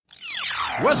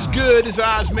What's good? It's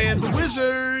Ozman the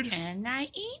Wizard. And Naima.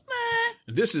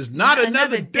 And this is Not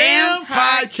Another Damn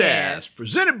Podcast,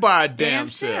 presented by Damn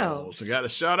Selves. I got to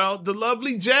shout out the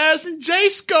lovely Jazz and J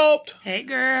Sculpt. Hey,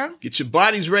 girl. Get your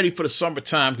bodies ready for the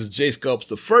summertime because J Sculpt's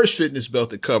the first fitness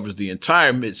belt that covers the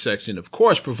entire midsection. Of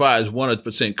course, provides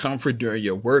 100% comfort during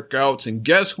your workouts. And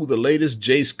guess who the latest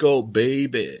J Sculpt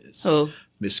babe is? Who?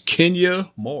 Miss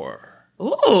Kenya Moore.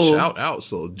 Ooh. Shout out.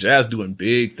 So Jazz doing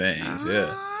big things.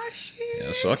 Yeah. Shit.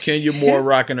 Yeah, so Kenya Moore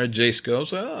rocking her J Sculpt.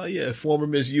 So, oh yeah, former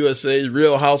Miss USA,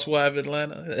 Real Housewife of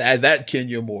Atlanta. That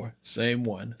Kenya Moore, same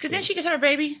one. Because then she just had her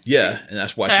baby. Yeah, and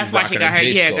that's why she's rocking her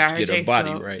J Sculpt to get her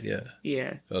body right. Yeah.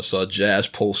 Yeah. I saw Jazz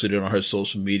posted it on her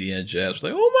social media, and Jazz was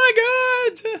like, "Oh my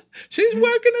God, she's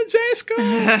working a J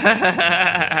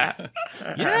Sculpt."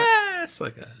 Yes,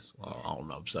 like well, I don't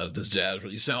know. Does Jazz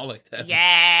really sound like that?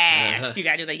 Yes, you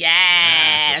gotta do the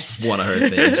yes. That's one of her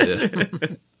things.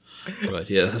 Yeah. But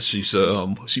yeah, she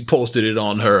posted it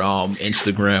on her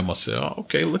Instagram. I said, "Oh,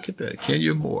 okay, look at that,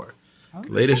 Kenya Moore,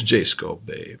 latest J Sculpt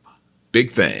babe,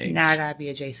 big things." Now I gotta be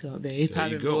a J Sculpt babe. There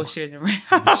I've you been go. bullshitting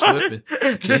around.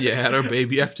 Slipping. Kenya had her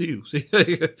baby after you. See?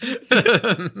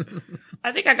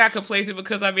 I think I got complacent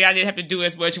because I didn't have to do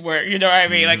as much work. You know what I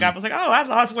mean? Like I was like, oh, I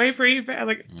lost weight pretty fast.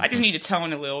 Like I just need to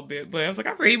tone a little bit, but I was like,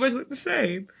 I pretty much look the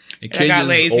same. And I got Kenya's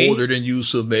lazy. older than you,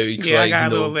 so maybe Yeah, I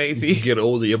got a little lazy. You get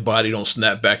older, your body don't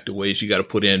snap back the ways. You got to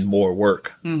put in more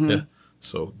work. Mm-hmm. Yeah.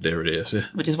 So there it is. Yeah.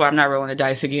 Which is why I'm not rolling the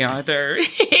dice again on third.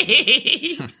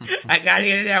 I got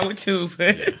in and out with two,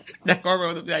 but not gonna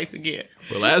roll the dice again.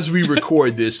 Well, as we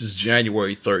record this is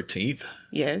January 13th,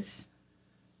 Yes.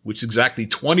 which is exactly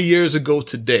 20 years ago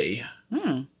today,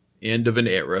 end of an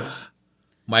era.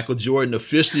 Michael Jordan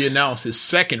officially announced his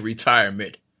second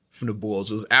retirement from the Bulls.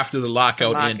 It was after the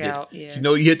lockout ended. Yeah. You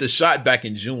know, he hit the shot back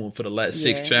in June for the last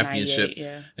sixth championship. 98,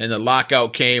 yeah. And the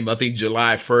lockout came, I think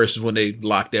July 1st is when they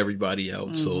locked everybody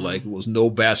out. So like it was no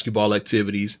basketball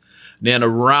activities. Then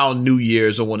around New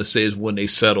Year's, I want to say is when they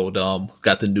settled,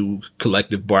 got the new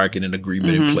collective bargaining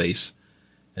agreement in place.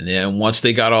 And then once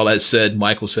they got all that said,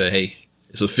 Michael said, "Hey,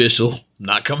 it's official.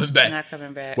 Not coming back." Not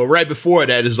coming back. But right before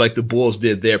that is like the Bulls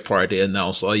did their part. They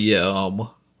announced,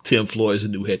 Tim Floyd is the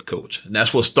new head coach. And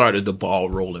that's what started the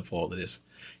ball rolling for all of this.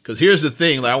 Because here's the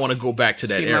thing, like I want to go back to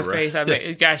that See era. my face. I made,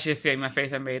 you guys should see my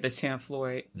face. I made the Tim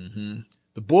Floyd.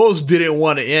 The Bulls didn't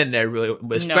want to end that really,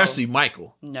 but especially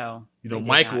Michael. No. You know, they did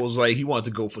Michael not. was like, he wanted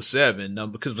to go for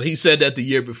 7 because he said that the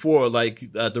year before, like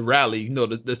at the rally, you know,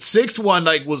 the 6th one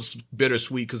like was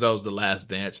bittersweet because that was The Last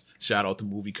Dance. Shout out the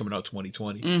movie coming out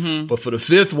 2020. But for the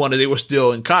 5th one, they were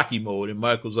still in cocky mode. And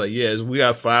Michael was like, yeah, we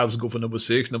got 5. Let's go for number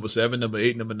 6, number 7, number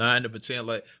 8, number 9, number 10.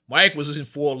 Like Mike was in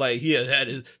full, like he had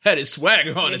his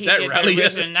swagger on at that rally.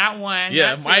 Not one.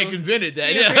 Yeah, not Mike two. invented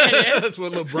that. He Yeah, invented it. that's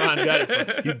what LeBron got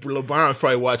it from. LeBron was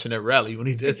probably watching that rally when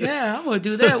he did that. Yeah, I'm gonna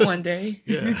do that one day.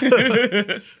 Yeah.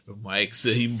 Mike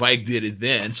said Mike did it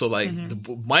then. So like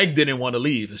Mike didn't want to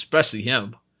leave, especially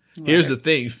him. Here's the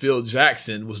thing, Phil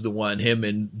Jackson was the one, him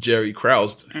and Jerry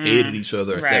Krause hated each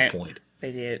other at that point.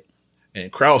 They did.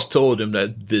 And Krause told him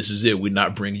that this is it. We're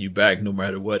not bringing you back no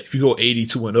matter what. If you go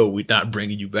 82-0, we're not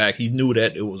bringing you back. He knew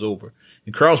that it was over.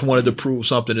 And Krause wanted to prove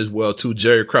something as well too.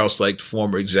 Jerry Krause, like the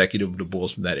former executive of the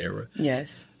Bulls from that era.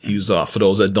 Yes. He was for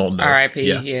those that don't know. R.I.P.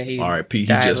 Yeah, he R.I.P. He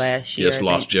died last year, just I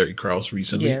lost think. Jerry Krause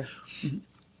recently. Yeah.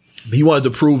 He wanted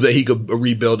to prove that he could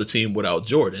rebuild the team without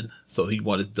Jordan. So he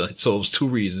wanted to, so it was 2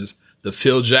 reasons. The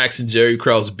Phil Jackson, Jerry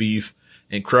Krause beef,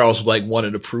 and Krause like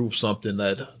wanted to prove something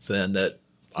saying that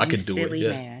I can do it. Yeah.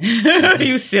 Man.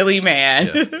 You silly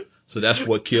man. Yeah. So that's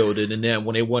what killed it. And then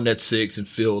when they won that 6 and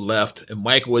Phil left, and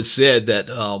Michael had said that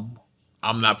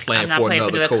I'm not playing for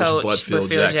another coach but Phil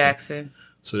Jackson.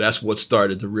 So that's what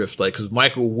started the rift. Like, because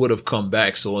Michael would have come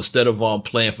back. So instead of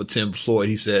playing for Tim Floyd,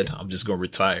 he said, "I'm just going to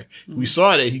retire." We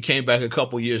saw that he came back a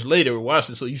couple years later with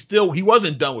Washington. So he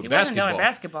wasn't done with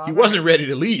basketball. He wasn't ready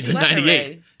to leave in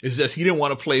 '98. It's just he didn't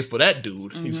want to play for that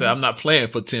dude. He said, "I'm not playing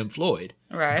for Tim Floyd.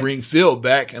 Right. Bring Phil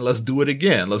back and let's do it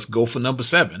again. Let's go for number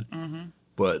 7."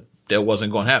 But that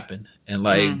wasn't going to happen. And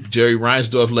like Jerry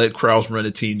Reinsdorf let Krause run the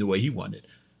team the way he wanted.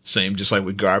 Same, just like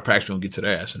with Gar Paxton. We'll get to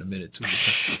their ass in a minute too.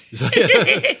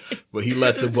 But he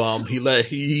let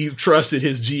he trusted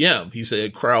his GM. He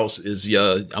said, "Krause is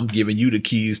I'm giving you the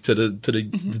keys to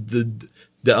the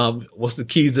what's the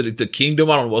keys to the kingdom?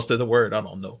 I don't know what's the word. I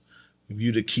don't know. Give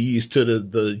you the keys to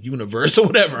the universe or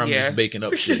whatever." I'm just making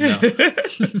up shit now.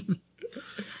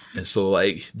 And so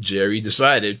like Jerry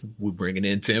decided we're bringing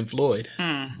in Tim Floyd.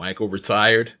 Michael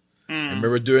retired. I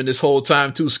remember during this whole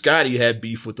time too, Scotty had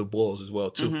beef with the Bulls as well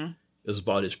too. It was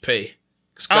about his pay.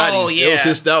 Scotty,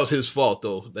 that was his fault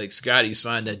though. Like Scotty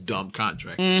signed that dumb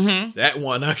contract. Mm-hmm. That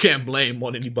one I can't blame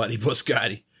on anybody but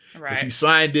Scotty. Right. He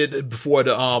signed it before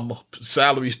the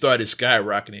salary started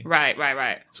skyrocketing.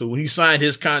 Right. So when he signed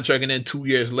his contract, and then 2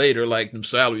 years later, like the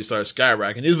salary started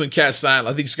skyrocketing. This is when Cat signed.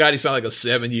 I think Scotty signed like a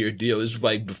 7-year deal. This was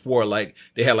like before like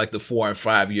they had like the 4 and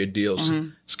 5 year deals.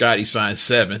 Mm-hmm. Scotty signed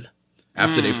 7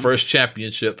 after their first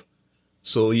championship.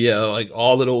 So yeah, like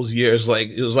all of those years, like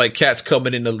it was like Cat's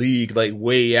coming in the league like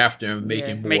way after him,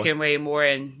 making way more,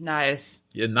 and not as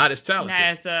talented. Not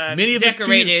as many of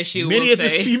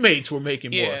his teammates were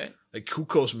making more. Like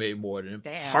Kukoc made more than him.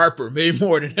 Damn. Harper made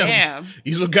more than him. Damn.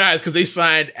 These were guys because they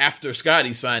signed after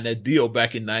Scotty signed that deal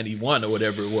back in '91 or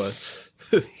whatever it was.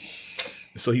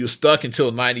 So he was stuck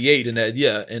until '98,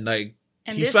 and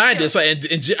he signed this.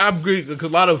 And I agree because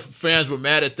a lot of fans were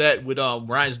mad at that with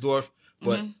Reinsdorf.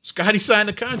 But Scotty signed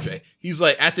the contract. He's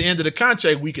like, at the end of the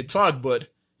contract, we could talk, but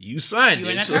you signed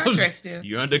it. You're under contract still.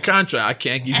 You're under contract. I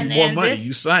can't give you more money.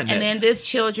 You signed it. And then this,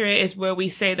 children, is where we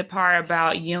say the part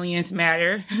about unions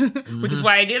matter, which is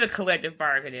why I did a collective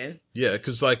bargaining. Yeah,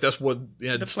 because like that's what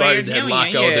started that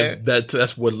lockout.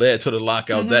 That's what led to the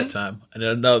lockout that time. And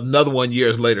then another 1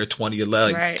 year later,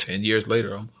 2011, like 10 years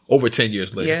later, over 10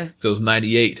 years later. Yeah. So it was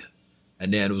 98.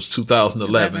 And then it was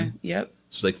 2011. Yep.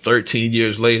 It's like 13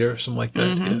 years later, something like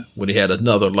that, when they had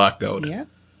another lockout. Yeah.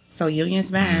 So unions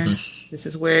matter. This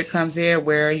is where it comes in,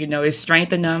 where, it's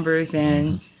strength of numbers,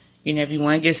 and, if you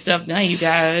want to get stuff done, y'all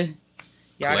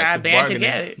got to band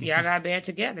together. Y'all got to band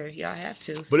together. Y'all have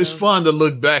to. But it's fun to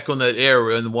look back on that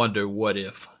era and wonder what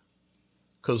if.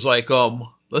 Because, like,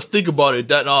 let's think about it.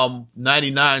 That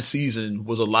 99 season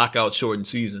was a lockout shortened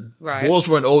season. Right. Bulls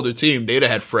were an older team. They'd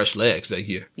have had fresh legs that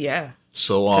year. Yeah.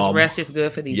 So rest is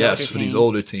good for these older teams. Yes, for these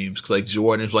older teams. Cause like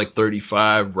Jordan was like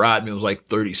 35, Rodman was like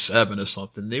 37 or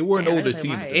something. They were an older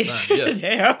team at the time.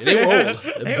 Yeah. They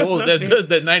were old.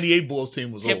 That 98 Bulls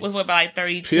team was old. Pip was about like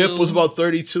 32. Pip was about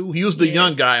 32. He was the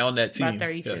young guy on that team. About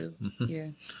 32. Yeah.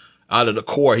 Out of the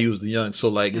core, he was the young. So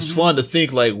like, it's fun to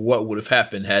think like what would have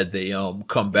happened had they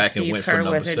come back and went for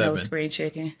number 7. No spring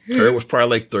chicken. Kerr was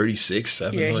probably like 36,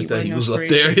 7 like that. He was up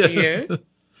there. Yeah.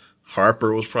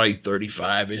 Harper was probably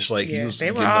 35-ish. Like he was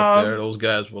getting up there. Those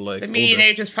guys were like the median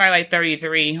age was probably like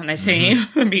 33 on that same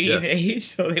median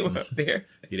age, so they were up there.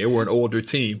 Yeah, they were an older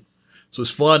team, so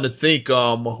it's fun to think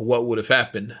what would have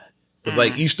happened. It's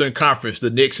like Eastern Conference. The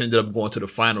Knicks ended up going to the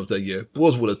finals that year.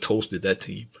 Bulls would have toasted that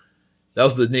team. That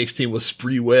was the Knicks team with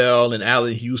Sprewell and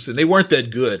Allen Houston. They weren't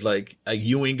that good. Like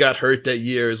Ewing got hurt that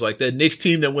year. It's like that Knicks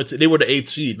team that they were the 8th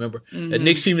seed. Remember that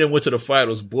Knicks team that went to the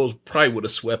finals. Bulls probably would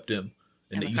have swept them.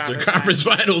 In the Eastern Conference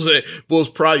Finals, Bulls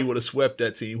probably would have swept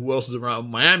that team. Who else is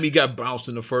around? Miami got bounced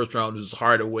in the first round. It was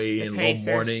Hardaway and Low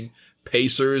Morning.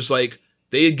 Pacers, like,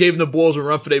 they gave the Bulls a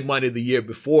run for their money the year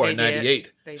before in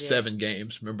 98. 7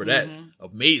 games. Remember that?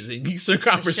 Amazing Eastern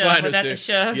Conference Finals.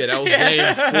 Yeah, that was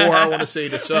game 4. I want to say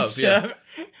the shove. Yeah.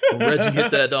 When Reggie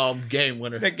hit that game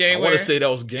winner. I want to say that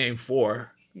was game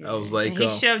 4. Yeah. I was like, and he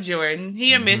shoved Jordan.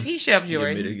 He shoved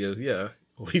Jordan. Yeah.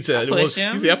 He said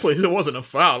it wasn't a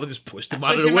foul. I just pushed him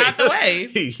out of the way.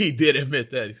 He did admit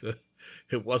that. He said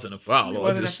it wasn't a foul. It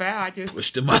wasn't a foul. I just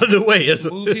pushed him out of the way.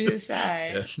 Moved you to the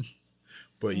side. Yeah.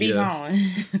 But be gone.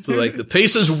 So like the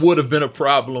Pacers would have been a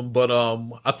problem, but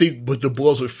I think with the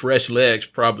Bulls with fresh legs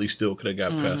probably still could have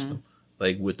got past them.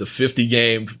 Like with the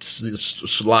 50-game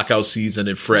lockout season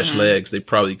and fresh legs, they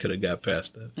probably could have got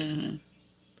past that.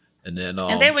 And then,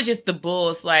 and they were just the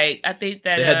Bulls. Like I think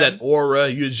that they had that aura.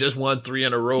 You had just won 3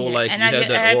 in a row. Like and you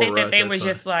had that aura. I think that they were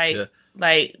just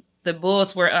like the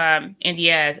Bulls were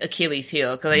Indiana's Achilles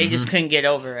heel because they just couldn't get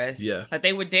over us. Yeah, like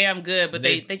they were damn good, but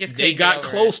they just couldn't they got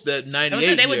close that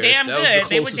 98. They were damn good.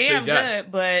 They were damn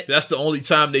good, but that's the only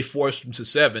time they forced them to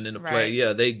 7 in the play.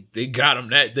 Yeah, they got them.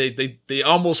 That they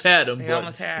almost had them,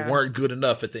 but weren't good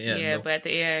enough at the end. Yeah, but at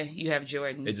the end you have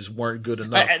Jordan. They just weren't good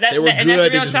enough. They were good. They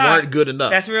just weren't good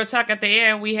enough. That's real talk. At the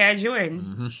end, we had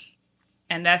Jordan.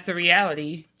 And that's the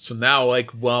reality. So now, like,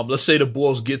 let's say the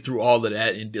Bulls get through all of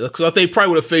that. Because they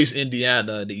probably would have faced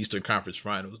Indiana in the Eastern Conference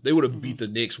Finals. They would have beat the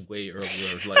Knicks way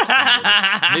earlier.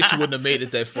 Like, Knicks wouldn't have made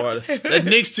it that far. That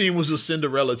Knicks team was a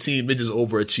Cinderella team. They just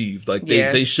overachieved. Like,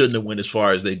 they shouldn't have went as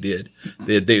far as they did.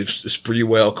 It's pretty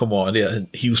well. Come on. Yeah,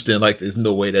 Houston, like, there's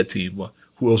no way that team.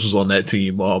 Who else was on that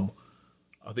team? I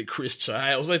think Chris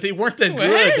Childs. Like, they weren't that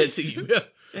good, that team. Yeah.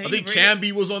 I think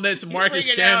Camby was on that to Marcus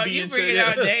Camby and shit.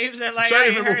 Out names that like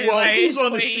I'm trying to remember who's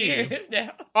on this team.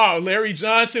 Oh, Larry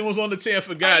Johnson was on the team. I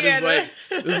forgot.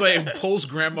 It was like post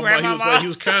grandmama. He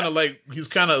was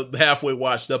kind of halfway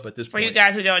washed up at this point. For you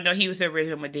guys who don't know, he was the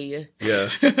original Medea. Yeah.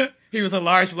 He was a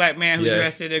large black man who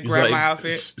dressed in a grandma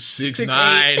outfit.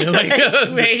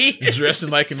 6'9", like dressing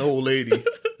like an old lady.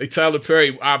 Like Tyler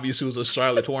Perry obviously was a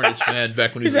Charlotte Hornets fan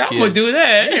back when he was a kid. I'm gonna do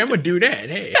that. Yeah, I'm gonna do that.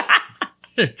 Hey,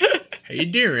 how you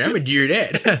doing? I'm gonna do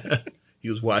that. He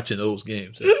was watching those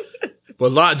games.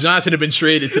 But Lon Johnson had been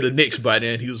traded to the Knicks by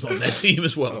then. He was on that team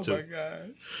as well too. Oh my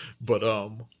god!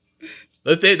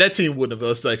 But that team wouldn't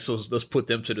have. Let's put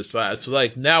them to the side. So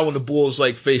like now when the Bulls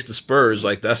like face the Spurs,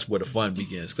 like that's where the fun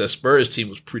begins. That Spurs team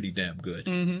was pretty damn good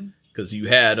because you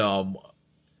had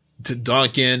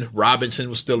Duncan Robinson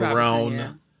was still around.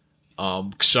 Yeah.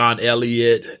 Sean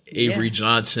Elliott, Avery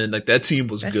Johnson, like that team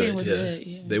was good. Team was good.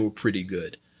 Yeah. They were pretty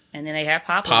good. And then they had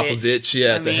Popovich.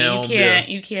 At the helm.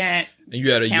 You can't. And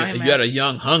you had a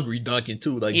young, hungry Duncan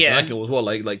too. Like Duncan was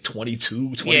like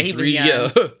 22, 23. Yeah, he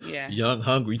was young. Young,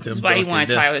 hungry Tim. That's why he won a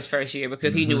title his first year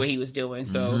because he knew what he was doing.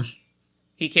 So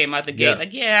he came out the gate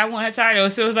like, I won a title.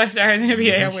 As soon as I started in the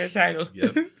NBA, I won a title.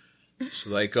 Yep.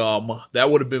 So like that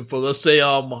would have been for, let's say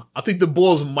I think the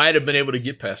Bulls might have been able to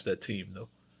get past that team though.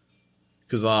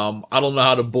 Because I don't know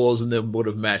how the Bulls and them would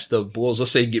have matched up. Bulls,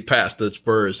 let's say, get past the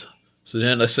Spurs. So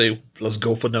then let's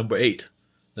go for number 8.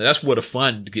 Now that's where the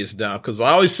fun gets down. Because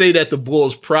I always say that the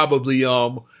Bulls probably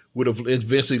would have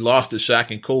eventually lost to Shaq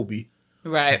and Kobe.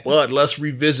 Right. But let's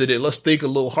revisit it. Let's think a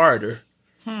little harder.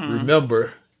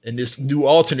 Remember, in this new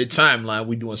alternate timeline,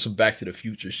 we're doing some Back to the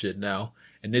Future shit now.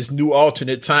 In this new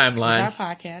alternate timeline, our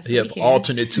podcast, you have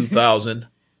alternate 2000.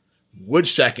 Would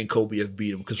Shaq and Kobe have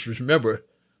beat him? Because remember,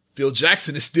 Phil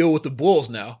Jackson is still with the Bulls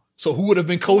now. So who would have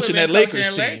been coaching that Lakers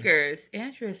team? Lakers.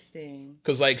 Interesting.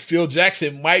 Because like Phil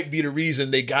Jackson might be the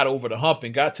reason they got over the hump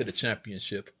and got to the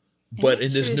championship. But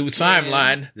in this new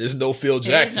timeline, there's no Phil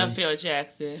Jackson. There's no Phil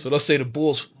Jackson. So let's say the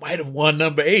Bulls might have won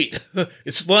number 8.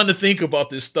 It's fun to think about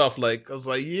this stuff. Like I was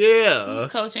like, who's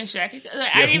coaching Shaq?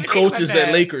 Who coaches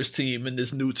that Lakers team in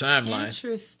this new timeline?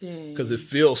 Interesting. Because if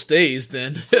Phil stays,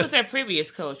 then who was their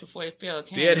previous coach before Phil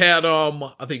came? They had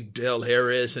I think Del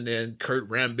Harris and then Kurt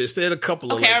Rambis. They had a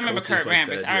couple of. Okay, I remember Kurt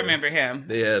Rambis. I remember him.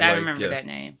 I remember that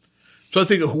name. So I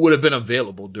think who would have been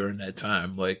available during that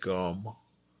time, like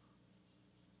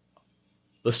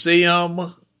let's say,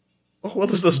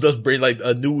 let's bring like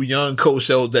a new young coach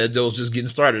that was just getting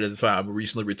started at the time, a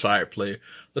recently retired player.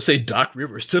 Let's say Doc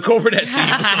Rivers took over that team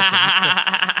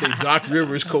or something. Say Doc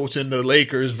Rivers coaching the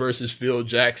Lakers versus Phil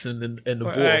Jackson and the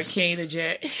Bulls. Kenny the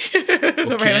Jet.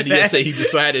 Say he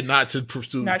decided not to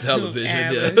pursue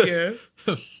television.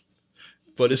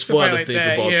 But it's fun to think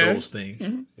about those things.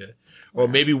 Mm-hmm. Yeah. Or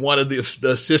maybe one of the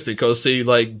assistant coaches, say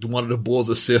like one of the Bulls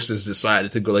assistants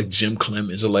decided to go, like Jim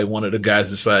Clemens, or like one of the guys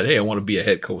decided, hey, I want to be a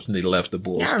head coach, and they left the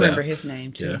Bulls. Yeah, I remember his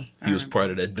name too. Yeah, he was part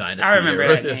of that dynasty. I remember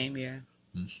that name. Yeah.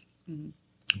 Mm-hmm.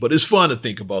 But it's fun to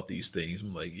think about these things.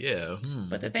 I'm like,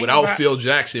 But without Phil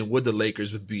Jackson, would the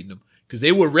Lakers have beaten them? Because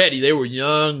they were ready. They were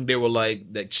young. They were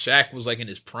like Shaq was like in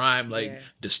his prime,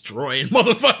 destroying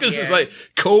motherfuckers. Yeah. It's like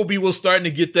Kobe was starting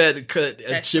to get that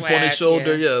chip swag on his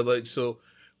shoulder. Yeah, like so.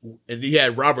 And he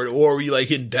had Robert Ory like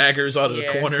hitting daggers out of the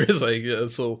corner. It's like,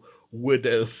 so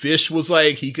with Fish was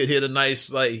like, he could hit a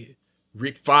nice, like,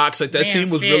 Rick Fox. Like, that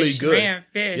team was really good.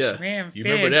 You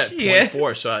remember that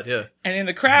 0.4 shot, And then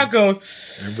the crowd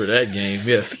goes. Remember that game,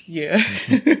 Yeah.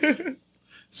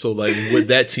 So, like, would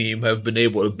that team have been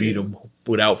able to beat him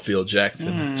without Phil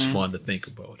Jackson? It's fun to think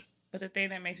about. But the thing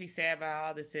that makes me sad about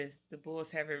all this is the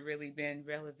Bulls haven't really been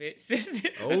relevant.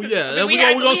 Oh yeah, we're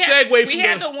gonna segue from we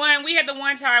had the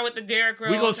one tie with the Derrick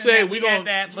Rose. We're gonna say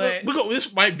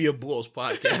this might be a Bulls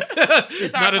podcast.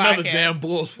 It's not another damn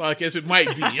Bulls podcast. It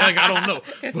might be. Like, I don't know.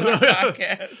 It's our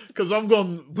podcast. Because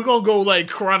we're gonna go like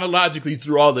chronologically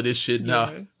through all of this shit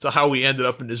now to how we ended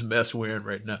up in this mess we're in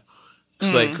right now.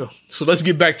 It's like so. Let's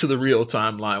get back to the real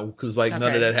timeline because none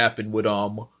of that happened with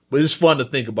But it's fun to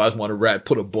think about. I just want to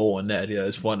put a bow on that. Yeah,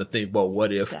 it's fun to think about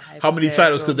what if. How many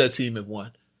titles could that team have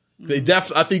won?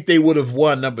 I think they would have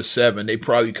won number 7. They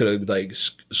probably could have like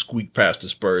squeaked past the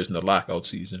Spurs in the lockout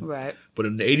season. Right. But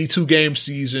in the 82-game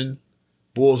season,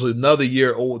 Bulls were another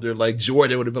year older. Like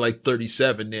Jordan would have been like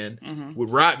 37 then. Mm-hmm. With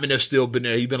Rodman have still been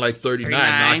there. He'd been like 39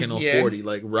 knocking on 40.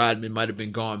 Like Rodman might have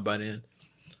been gone by then.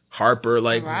 Harper,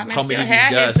 like Rodman how many of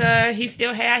these guys? He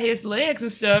still had his legs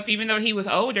and stuff, even though he was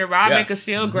older. Rodman could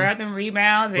still grab them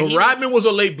rebounds. And Rodman was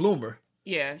a late bloomer.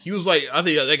 Yeah. He was like, I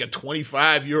think like a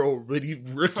 25-year-old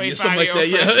rookie or something like that.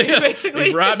 Yeah. Basically.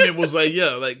 And Rodman was like,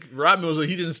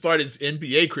 he didn't start his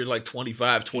NBA career like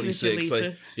 25, 26.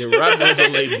 Rodman was a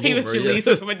late bloomer. He was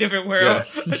Jalisa from a different world.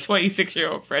 A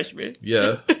 26-year-old freshman.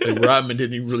 Yeah. Like Rodman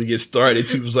didn't even really get started.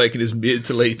 He was like in his mid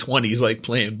to late 20s, like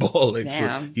playing ball.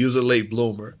 So he was a late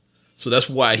bloomer. So that's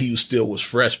why he still was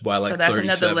fresh by like 37. So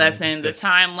that's another lesson. The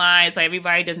timelines, like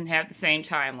everybody doesn't have the same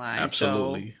timeline.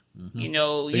 Absolutely. So, you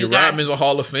know, Rodman's a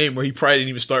Hall of Famer. He probably didn't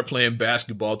even start playing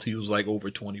basketball till he was like over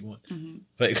 21.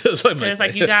 It's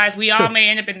like you guys, we all may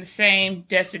end up in the same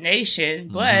destination,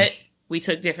 but we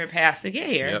took different paths to get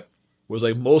here. Yep. Whereas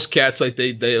like most cats, like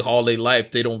they all their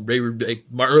life,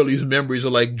 my earliest memories are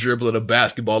like dribbling a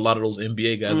basketball. A lot of those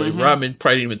NBA guys, like Rodman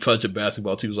probably didn't even touch a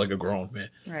basketball till he was like a grown man.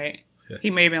 Right. Yeah. He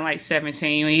may have been like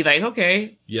 17 when he like,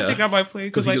 okay, I think I might play.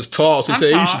 Because he was tall. So he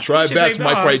said, you should try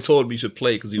basketball. Mike probably told him he should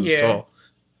play because he was tall.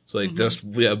 So like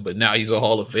but now he's a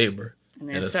Hall of Famer. And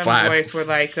then some boys were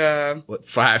like,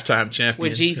 5-time champion.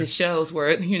 With Jesus shows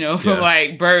were, you know, from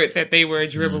like Bert that they were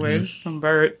dribbling from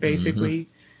Bert, basically.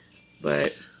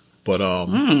 But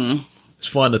it's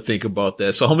fun to think about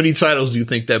that. So how many titles do you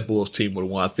think that Bulls team would have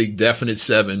won? I think definite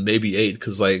 7, maybe 8,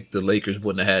 because like the Lakers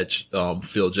wouldn't have had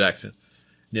Phil Jackson.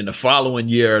 And then the following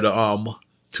year, the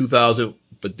 2000,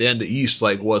 but then the East,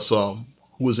 like who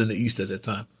was in the East at that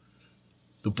time?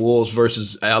 The Bulls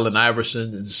versus Allen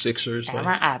Iverson and the Sixers. Allen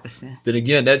Iverson. Then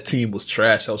again, that team was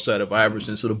trash outside of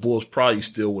Iverson, so the Bulls probably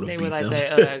still would have beat them. They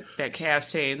were like that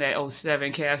Cavs team, that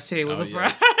 07 Cavs team with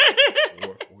LeBron.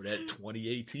 Yeah. or that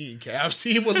 2018 Cavs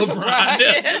team with LeBron.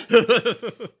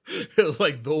 It was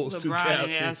like those LeBron two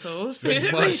Cavs. Assholes.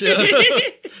 Much,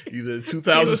 either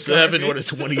 2007 or the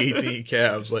 2018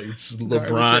 Cavs. Like it's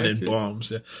LeBron and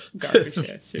bums. Yeah. Garbage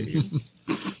ass team.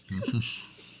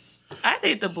 I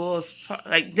think the Bulls,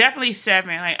 like, definitely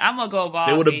 7. Like, I'm gonna go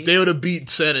ballsy. They would have beat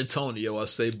San Antonio, I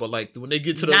say. But like when they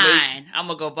get to the 9, I'm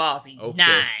gonna go ballsy. Okay.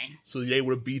 9. So they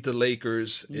would have beat the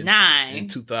Lakers in 9 in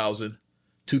 2000.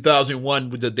 2001,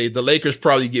 the Lakers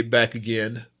probably get back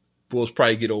again. Bulls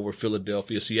probably get over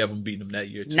Philadelphia. So you haven't beaten them that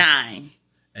year too. 9.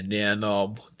 And then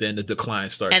the decline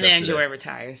starts. And then Jordan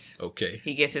retires. Okay.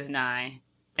 He gets his 9,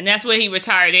 and that's when he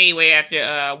retired anyway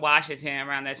after Washington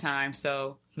around that time.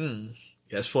 So.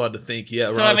 That's fun to think. Yeah,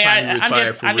 so, around the time he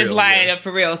retired for real. I'm just lining up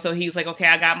for real. So he's like, okay,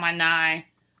 I got my 9.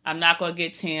 I'm not going to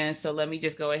get 10. So let me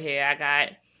just go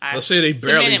ahead. Let's say they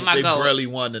barely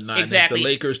won the 9. Exactly. The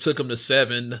Lakers took them to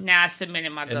 7. Now I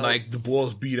submitted my goal. And like the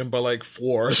Bulls beat them by like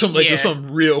 4 or something. Like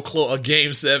some real close, a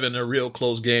game 7, a real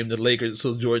close game. The Lakers.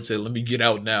 So George said, "Let me get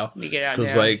out now."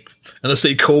 Because like, and let's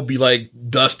say Kobe like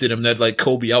dusted him. That like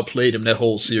Kobe outplayed him that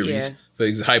whole series. Yeah.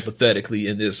 Hypothetically,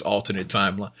 in this alternate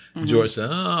timeline, George said,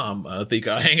 "I think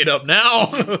I'll hang it up now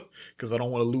because I don't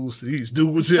want to lose to these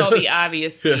dudes." Kobe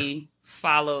obviously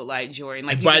followed like Jordan.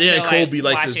 Like by then, Kobe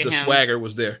like the swagger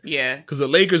was there. Yeah, because the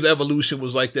Lakers' evolution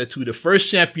was like that too. The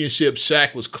first championship,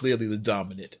 Shaq was clearly the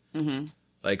dominant.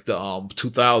 Like the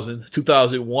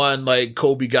 2001, like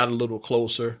Kobe got a little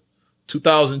closer.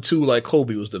 2002, like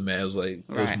Kobe was the man. It was like it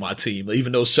was my team.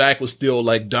 Even though Shaq was still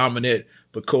like dominant.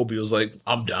 But Kobe was like,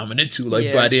 I'm dominant too.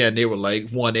 Like by then they were like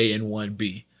 1A and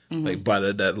 1B. Like by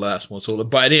that last one. So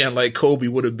by then, like Kobe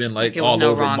would have been like all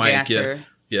over Mike. Answer.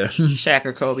 Yeah. Shaq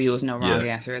or Kobe was no wrong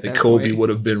answer at that Kobe point. would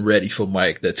have been ready for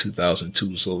Mike that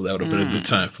 2002. So that would have been a good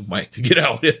time for Mike to get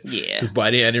out. Yeah.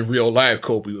 By then in real life,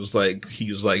 Kobe was like,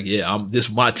 this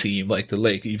is my team, like the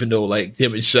Lake. Even though like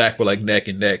him and Shaq were like neck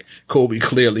and neck, Kobe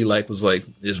clearly like was like,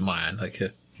 it's mine. Like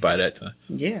by that time.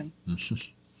 Yeah.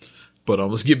 But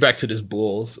let's get back to this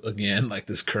Bulls again, like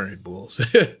this current Bulls.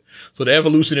 So the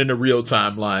evolution in the real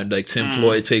timeline, like Tim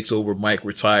Floyd takes over, Mike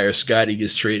retires, Scottie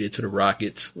gets traded to the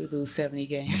Rockets. We lose 70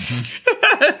 games.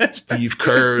 Steve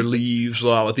Kerr leaves.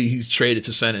 I think he's traded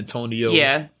to San Antonio.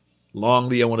 Yeah.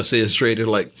 Longley, I want to say, is traded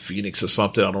like Phoenix or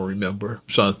something. I don't remember. I'm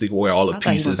trying to think where all the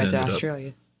pieces ended up.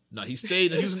 Australia. No, he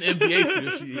stayed. He was an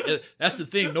NBA. That's the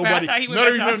thing. Nobody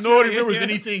remembers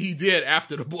anything he did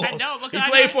after the Bulls. I know, he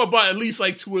played for about at least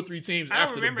like 2 or 3 teams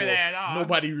after the Bulls. I don't remember that at all.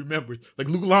 Nobody remembers. Like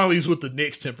Luke Longley was with the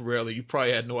Knicks temporarily. You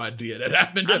probably had no idea that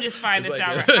happened. I'm just finding this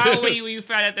out. How old were you when you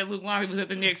found out that Luke Longley was at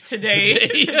the Knicks today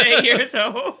years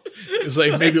old? It's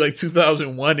like maybe like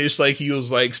 2001-ish. Like he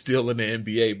was like still in the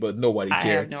NBA, but nobody cared. I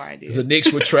have no idea. The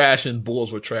Knicks were trash and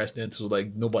Bulls were trash then, so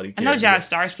like nobody cared. I know John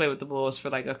Starks played with the Bulls for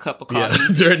like a couple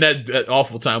coffees. During that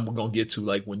awful time we're gonna get to,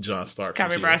 like when John Starks. I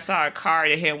remember I saw a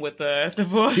card of him with the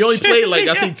Bull. He only played like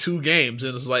I think 2 games,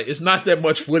 and it's like it's not that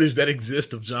much footage that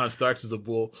exists of John Starks as a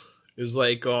Bull. It's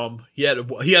like he had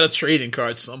a trading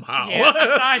card somehow. Yeah,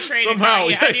 I saw a trading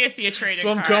card. Yeah, I did see a trading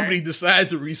card. Some company decided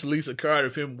to release a card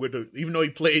of him even though he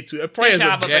played 2. Probably Good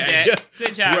job of a deck.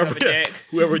 Good job of a deck.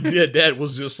 Whoever did that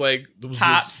was just like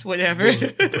Tops, whatever.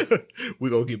 We're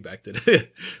gonna get back to that,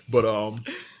 but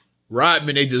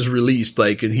Rodman, they just released,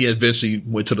 like, and he eventually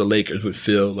went to the Lakers with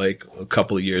Phil, like, a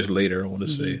couple of years later, I want to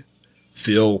say.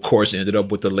 Phil, of course, ended up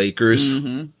with the Lakers.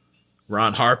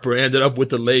 Ron Harper ended up with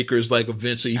the Lakers, like,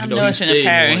 eventually, even though he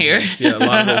stayed. Here. Yeah, a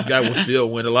lot of those guys with Phil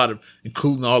went. A lot of,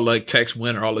 including all, like, Tex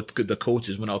Winter, all the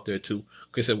coaches went out there, too.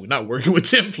 They said, we're not working with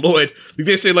Tim Floyd.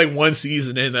 They said, like, one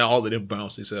season, and then all of them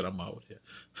bounced. They said, I'm out here.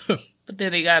 But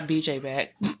then they got BJ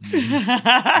back.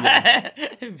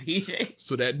 BJ.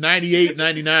 So that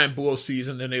 98-99 Bulls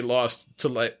season, then they lost to,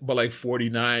 like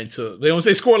 49 to...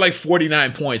 They scored, like,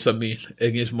 49 points,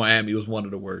 against Miami. It was one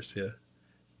of the worst, yeah.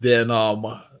 Then,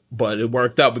 but it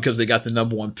worked out because they got the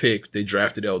number 1 pick. They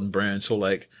drafted Elton Brand. So,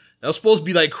 like, that was supposed to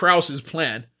be, like, Krause's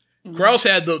plan. Mm-hmm. Krause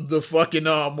had the fucking,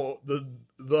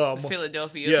 the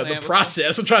Philadelphia. Yeah, the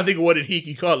process. I'm trying to think of what did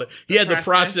Hinkie call it. He had the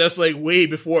process, like, way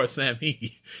before Sam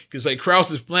Hinkie. Because, like,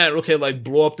 Krause's plan, okay, like,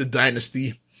 blow up the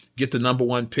dynasty, get the number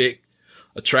 1 pick,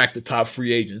 attract the top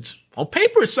free agents. On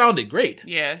paper, it sounded great.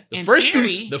 Yeah. The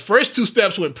first two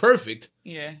steps went perfect.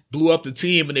 Yeah. Blew up the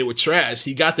team and they were trash.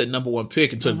 He got that number 1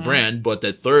 pick and took Brand, but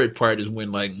that third part is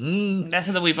when, like, That's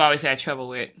something we've always had trouble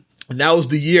with. And that was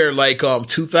the year, like,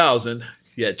 2000.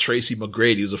 Yeah, Tracy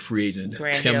McGrady was a free agent.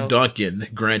 Tim Duncan,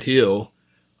 Grant Hill,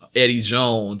 Eddie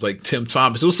Jones, like Tim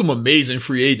Thomas. There was some amazing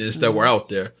free agents that were out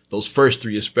there. Those first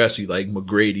 3 especially, like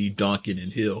McGrady, Duncan,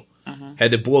 and Hill.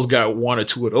 Had the Bulls got 1 or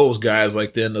 2 of those guys,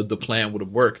 like, then the plan would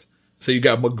have worked. So you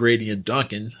got McGrady and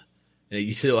Duncan, and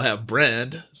you still have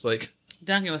Brand. It's like...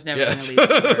 Duncan was never going to leave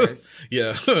the Spurs.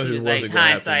 Yeah. It was like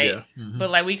hindsight. Yeah. But,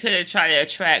 like, we could have tried to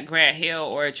attract Grant Hill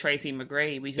or Tracy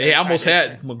McGrady. They almost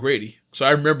had McGrady. So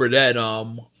I remember that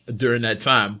during that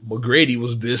time, McGrady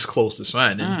was this close to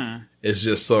signing. It's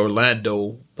just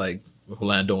Orlando and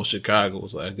Chicago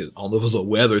was like, I don't know if it was a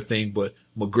weather thing, but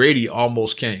McGrady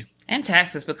almost came. And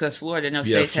taxes, because Florida, no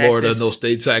state taxes. Yeah, Florida, no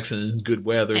state taxes and good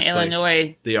weather. And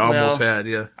Illinois. They almost had,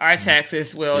 our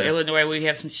taxes. Illinois, we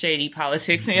have some shady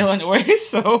politics in Illinois,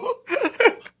 so.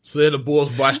 So then the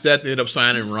Bulls watched that. They ended up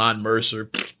signing Ron Mercer.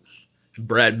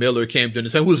 Brad Miller came to the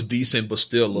same, who was decent, but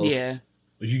still low. Yeah.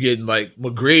 You getting, like,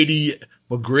 McGrady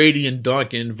and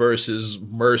Duncan versus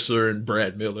Mercer and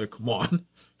Brad Miller. Come on.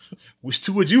 Which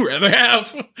 2 would you rather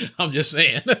have? I'm just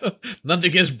saying. Nothing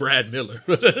against Brad Miller.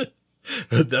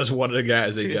 That's one of the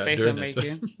guys they got during that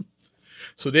time.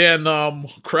 So then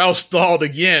Krause stalled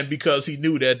again because he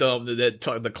knew that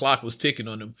the clock was ticking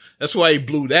on him. That's why he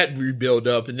blew that rebuild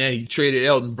up, and then he traded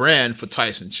Elton Brand for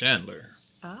Tyson Chandler.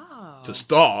 To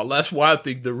stall. That's why I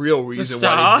think the real reason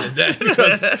why they did that.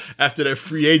 Because after that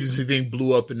free agency thing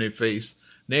blew up in their face.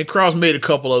 Then Krause made a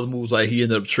couple other moves, like he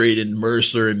ended up trading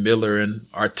Mercer and Miller and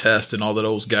Artest and all of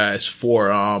those guys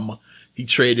for he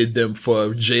traded them for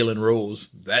Jalen Rose.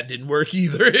 That didn't work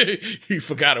either. He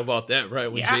forgot about that,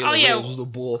 right? When Jalen Rose was the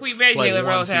Bull. We met Jalen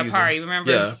Rose at a party,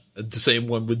 remember? Yeah, the same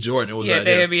one with Jordan. It was the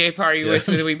NBA party was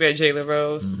when we met Jalen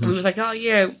Rose. We was like, oh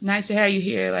yeah, nice to have you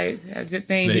here. Like, good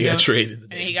thing. Then he got traded.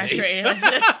 And he got traded.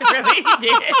 Really, he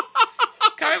did.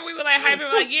 We were like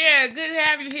hyping, like, yeah, good to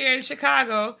have you here in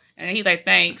Chicago. And he like,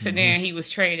 thanks. And then he was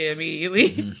traded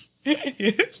immediately.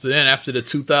 So then after the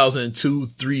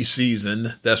 2002-03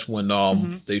 season, that's when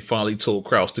they finally told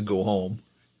Krause to go home.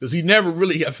 Because he never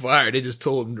really got fired. They just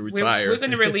told him to retire. We're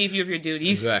going to relieve you of your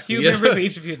duties. Exactly. You've been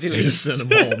relieved of your duties. They just sent him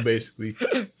home, basically.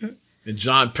 And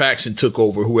John Paxson took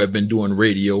over, who had been doing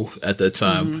radio at that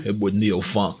time with Neil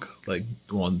Funk, like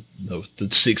on the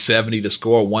 670 to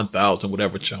score 1,000,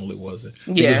 whatever channel it was. It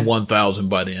was 1,000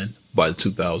 by then, by the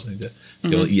 2000.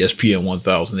 ESPN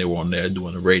 1000, they were on there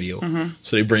doing the radio.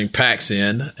 So they bring Pax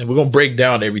in, and we're going to break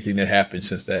down everything that happened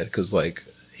since that, because, like,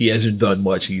 he hasn't done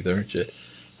much either.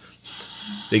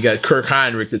 They got Kirk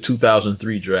Heinrich, the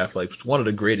 2003 draft, like one of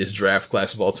the greatest draft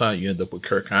classes of all time. You end up with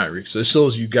Kirk Heinrich. So it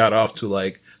shows you got off to,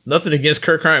 like, nothing against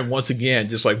Kirk Heinrich, once again,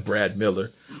 just like Brad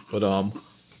Miller. But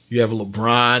you have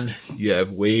LeBron, you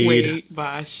have Wade,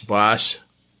 Bosh,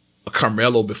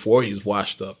 Carmelo before he was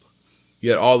washed up. You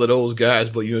had all of those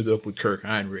guys, but you ended up with Kirk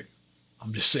Heinrich.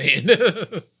 I'm just saying.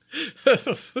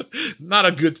 Not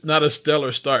a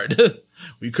stellar start.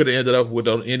 We could have ended up with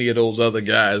any of those other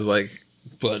guys,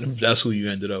 but that's who you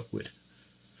ended up with.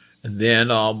 And then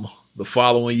the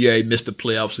following year, he missed the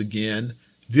playoffs again.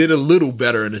 Did a little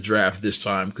better in the draft this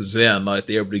time, because then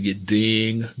they were able to get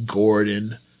Ding,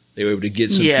 Gordon. They were able to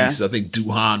get some pieces. I think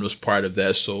Duhan was part of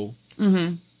that. So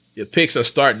your picks are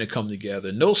starting to come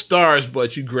together. No stars,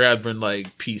 but you grabbing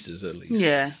like pieces at least.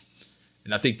 Yeah.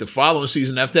 And I think the following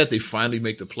season after that, they finally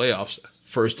make the playoffs.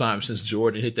 First time since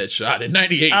Jordan hit that shot in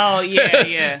 '98. Oh,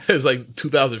 yeah. It was like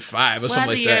 2005 or something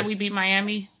like that. We beat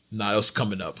Miami? No, it was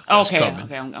coming up. Okay.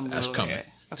 That's coming.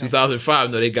 Okay. 2005,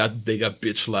 no, they got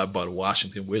bitch slapped by the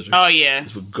Washington Wizards. Oh, yeah.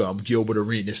 It's with Gilbert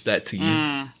Arenas, that team.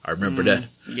 I remember that.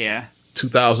 Yeah.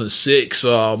 2006,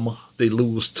 they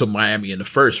lose to Miami in the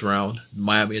first round.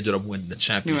 Miami ended up winning the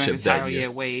championship that year.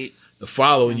 The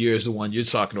following year is the one you're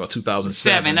talking about,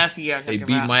 2007. That's the year they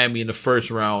beat Miami in the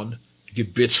first round.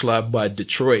 Get bitch slapped by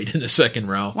Detroit in the second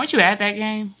round. Weren't you at that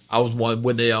game? I was one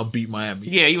when they beat Miami.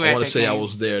 Yeah, you were at that game. I want to say I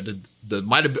was there.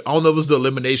 Might have been, I don't know if it was the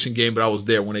elimination game, but I was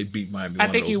there when they beat Miami. I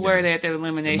think you were there at the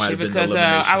elimination because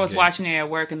I was watching it at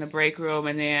work in the break room,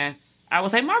 and then I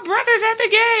was like, "My brother's at the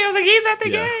game." I was like, "He's at the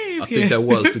game." I think that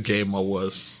was the game. I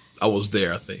was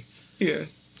there. I think. Yeah.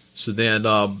 So then,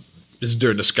 this is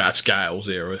during the Scott Skiles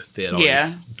era.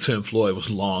 Tim Floyd was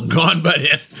long gone by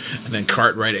then, and then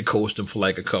Cartwright had coached him for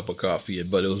like a cup of coffee.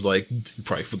 But it was like he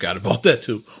probably forgot about that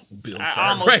too. Bill Cartwright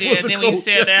almost did. Then when you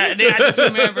said that, then I just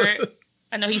remembered.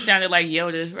 I know he sounded like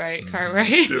Yoda, right?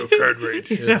 Cartwright. Bill Cartwright.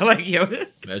 He sounded like Yoda.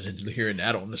 Imagine hearing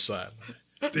that on the side.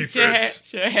 Defense.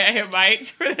 Should have had him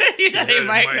mic'd. You got him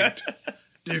mic'd.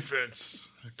 Defense.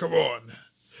 Come on.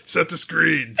 Set the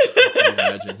screens.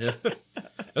 Imagine, yeah.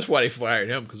 That's why they fired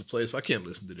him, because the players, I can't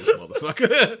listen to this motherfucker.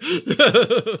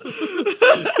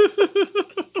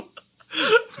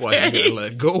 That's why you gotta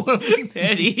let go.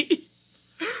 Petty.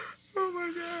 Oh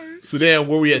my God. So then,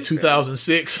 where we at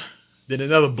 2006? Then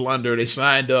another blunder. They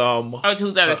signed.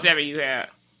 2007 you had.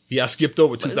 Yeah, I skipped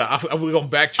over 2000. We're going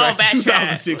to backtrack to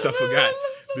 2006. I forgot.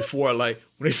 Before, like,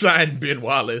 when they signed Ben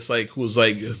Wallace, like, who was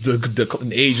like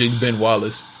the aging Ben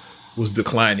Wallace was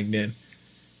declining then.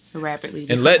 Rapidly.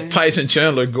 And let Tyson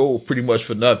Chandler go pretty much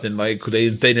for nothing. Like, they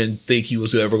didn't think he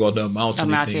was ever going to amount to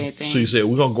anything. So he said,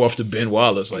 we're going to go after Ben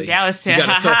Wallace. Like, Dallas said,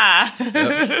 ha.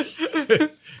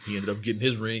 He ended up getting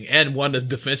his ring and won the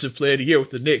Defensive Player of the Year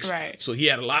with the Knicks. Right. So he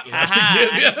had a lot left to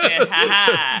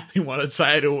give. He won a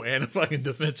title and a fucking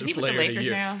Defensive Player of the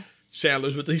Year. Now?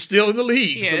 Chandler's he's still in the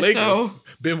league. Yeah, the Lakers. So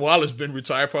Ben Wallace been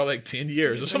retired probably like 10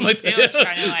 years or something like that. He's still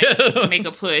trying to make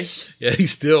a push. Yeah,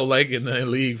 he's still like in the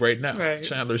league right now. Right.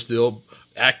 Chandler's still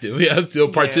active. Yeah, still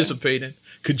participating,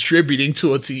 contributing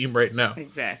to a team right now.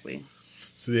 Exactly.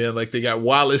 So then, like, they got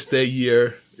Wallace that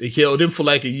year. They killed him for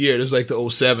like a year. This was like the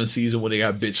 07 season when they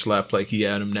got bitch slapped like he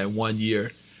had him that 1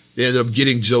 year. They ended up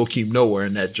getting Joakim Noah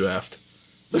in that draft.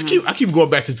 I keep going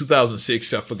back to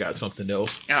 2006. I forgot something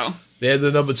else. Oh. They had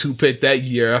the number 2 pick that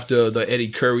year after the Eddie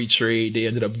Curry trade. They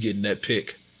ended up getting that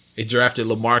pick. They drafted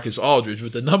LaMarcus Aldridge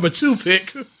with the number 2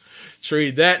 pick.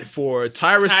 Trade that for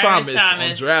Tyrese Thomas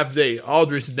on draft day.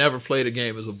 Aldridge never played a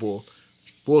game as a Bull.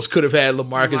 Bulls could have had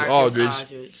LaMarcus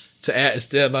Aldridge. To add,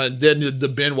 instead, then the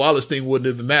Ben Wallace thing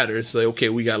wouldn't even matter. It's like, okay,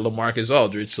 we got LaMarcus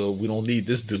Aldridge, so we don't need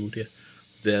this dude. Yeah.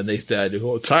 Then they started,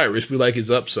 Tyrese, we like his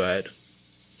upside.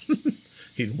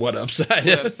 He's what upside?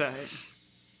 What upside?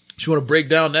 You want to break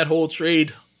down that whole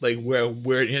trade, like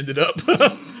where it ended up?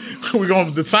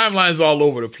 The timeline's all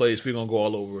over the place. We're gonna go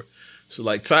all over. So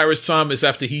like Tyrese Thomas,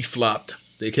 after he flopped,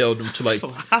 they held him to like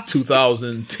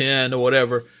 2010 or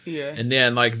whatever. Yeah. And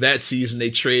then like that season,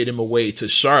 they traded him away to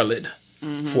Charlotte.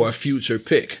 For a future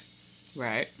pick.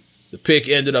 Right. The pick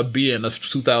ended up being a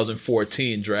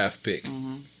 2014 draft pick.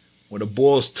 When the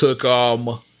Bulls took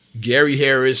Gary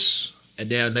Harris, and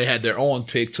then they had their own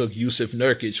pick, took Yusuf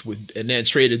Nurkic, and then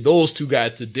traded those two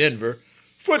guys to Denver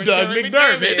for Doug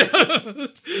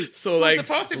McDermott. So like, who's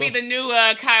supposed to be the new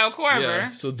Kyle Korver. Yeah,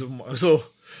 so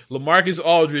LaMarcus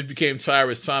Aldridge became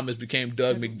Tyrese Thomas, became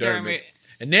Doug McDermott.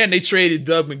 And then they traded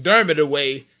Doug McDermott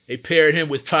away. They paired him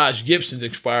with Taj Gibson's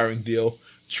expiring deal,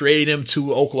 trade him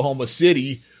to Oklahoma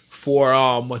City for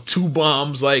 2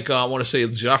 bums like I want to say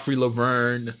Joffrey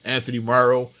Laverne, Anthony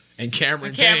Morrow, and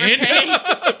Cameron Payne.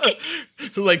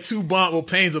 So like 2 bums. Well,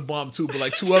 Payne's a bum too, but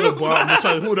like 2 other bums.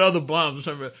 Who are the other bums?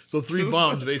 So 3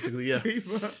 bums basically. Yeah,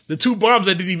 the 2 bums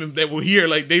that were here,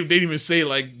 like they didn't even say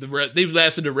like they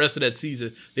lasted the rest of that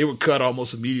season. They were cut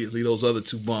almost immediately. Those other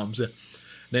 2 bums.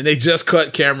 Then they just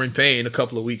cut Cameron Payne a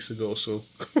couple of weeks ago. So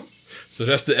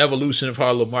that's the evolution of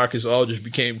how LaMarcus Aldridge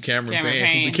became Cameron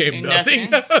Payne, who became nothing.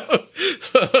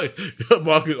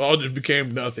 LaMarcus Aldridge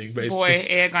became nothing, basically. Boy,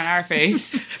 egg on our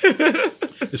face.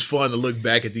 It's fun to look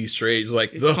back at these trades,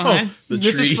 like the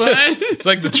tree. It's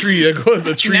like the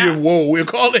tree of woe, we'll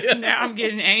call it. Now I'm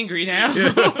getting angry now.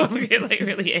 Yeah. I'm getting like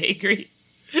really angry.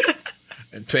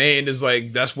 And Payne is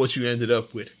like, that's what you ended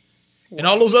up with. And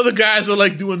all those other guys are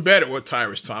like doing better. Well,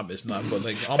 Tyrese Thomas not, but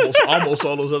like almost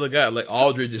all those other guys. Like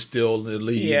Aldridge is still in the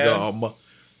league. Yeah.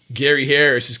 Gary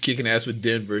Harris is kicking ass with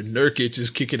Denver. Nurkic is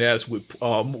kicking ass with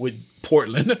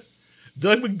Portland.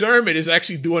 Doug McDermott is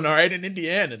actually doing all right in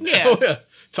Indiana now. Yeah.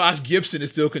 Tosh Gibson is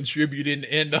still contributing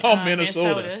in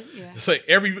Minnesota. Yeah. It's like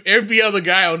every other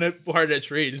guy on that part of that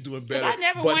trade is doing better. I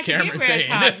never wanted to get rid of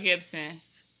Tosh Gibson.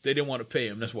 They didn't want to pay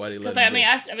him. That's why they let him go.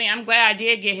 I'm glad I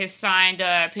did get his signed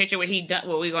picture where he done.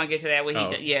 Well, we're gonna get to that.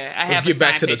 Let's get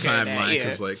back to the timeline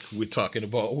because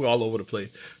we're all over the place.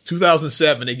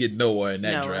 2007, they get Noah in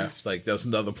that draft. Like that's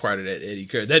another part of that Eddie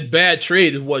Curry. That bad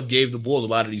trade is what gave the Bulls a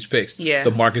lot of these picks. Yeah,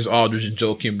 the Marcus Aldridge and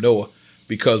Joakim Noah.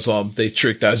 Because they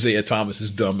tricked Isaiah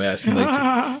Thomas's dumb ass. He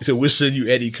said, "We'll send you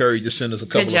Eddie Curry. Just send us a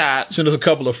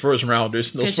couple of first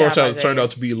rounders." Those first rounders turned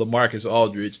out to be LaMarcus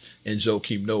Aldridge and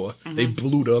Joakim Noah. Mm-hmm. They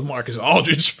blew the LaMarcus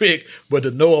Aldridge pick, but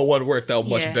the Noah one worked out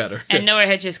much better. And Noah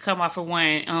had just come off of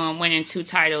winning 2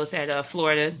 titles at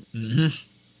Florida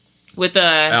with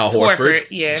Al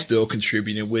Horford. Still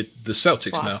contributing with the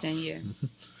Celtics Boston, now. Yeah.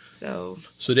 So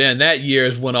then that year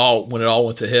is when it all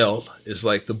went to hell. It's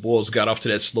like the Bulls got off to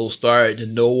that slow start,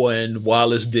 and Noah and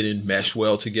Wallace didn't mesh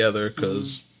well together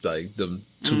because like them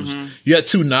two, you got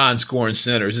 2 non-scoring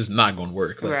centers. It's not going to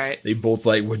work. Like, right? They both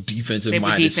were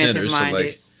defensive-minded centers. So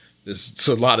like there's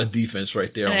a lot of defense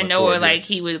right there. And Noah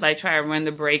he would try to run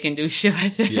the break and do shit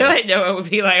like that. Yeah. Like Noah would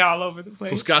be all over the place.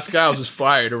 So Scott Skiles was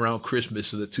fired around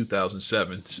Christmas of the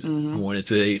 2007, going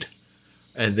into 8.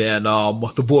 And then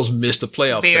the Bulls missed the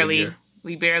playoffs that year.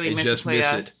 We barely missed the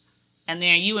playoffs. And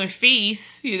then you and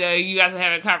Feast, you guys were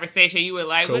having a conversation. You were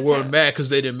like, we were mad because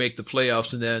they didn't make the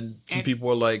playoffs. And then some people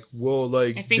were like, well,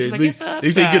 like, and Feast was like, it's an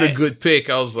upside. They get a good pick.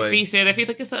 I was like, Feast said, if you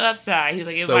think it's an upside, he's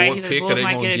like, so what pick are they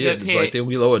going to get? It's like, then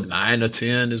we lower 9 or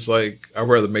 10. It's like, I'd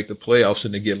rather make the playoffs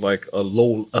than to get like a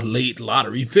late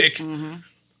lottery pick. Mm-hmm.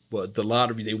 But the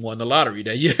lottery, they won the lottery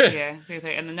that year. Yeah.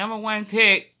 And the number 1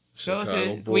 pick,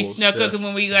 we snuck up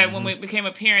when we became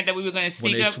apparent that we were going to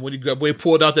sneak up. When he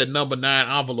pulled out that number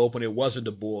 9 envelope and it wasn't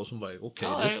the Bulls, I'm like,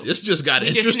 okay, this just got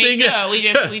interesting.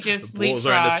 We just the Bulls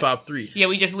are in the top 3. Yeah,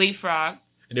 we just leapfrog.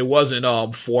 And it wasn't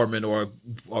Foreman or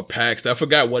Paxton. I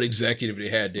forgot what executive they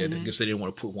had there. I guess they didn't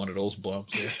want to put one of those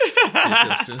bumps there.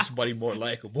 They send somebody more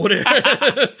likable there.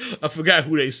 I forgot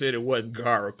who they said it wasn't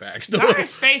Gar or Paxton.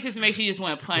 Gar's face just makes you just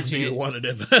want to punch Neither one of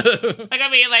them.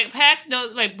 Paxton,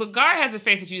 but Gar has a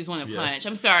face that you just want to punch.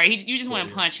 I'm sorry, you just want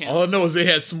to punch him. All I know is they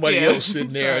had somebody else sitting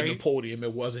there at the podium.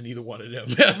 It wasn't either one of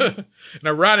them. And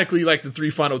ironically, like the 3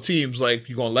 final teams, like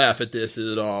you're gonna laugh at this,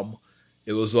 it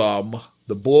was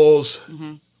the Bulls,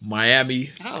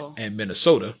 Miami, and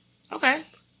Minnesota. Okay.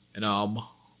 And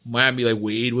Miami, like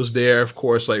Wade was there, of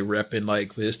course, like repping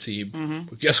like for his team.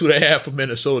 But guess who they had for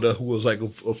Minnesota, who was like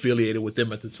affiliated with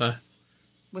them at the time?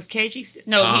 Was KG?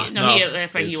 No,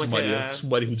 he went to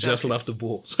somebody who just left the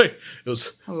Bulls. Like, it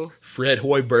was Fred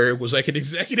Hoiberg was like an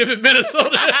executive in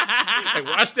Minnesota. Like,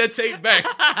 watch that tape back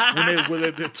when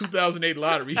the 2008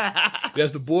 lottery.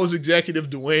 That's the Bulls executive,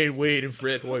 Dwayne Wade and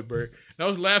Fred Hoiberg. And I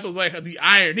was laughing, I was like the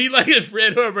irony, like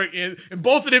Fred Hoiberg, and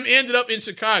both of them ended up in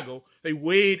Chicago. They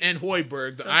Wade and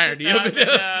Hoiberg, the irony of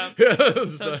it.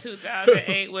 So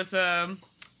 2008 was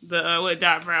what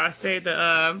Doc Brown said,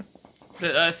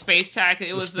 the space time.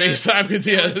 It was space time.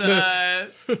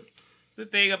 The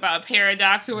thing about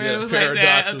paradox or whatever. It was like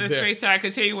that. The space time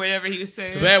continuum, whatever he was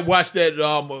saying. I had watched that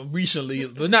recently,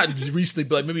 but not recently,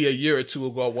 but like maybe a year or 2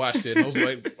 ago. I watched it, and I was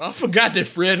like, I forgot that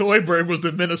Fred Hoiberg was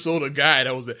the Minnesota guy.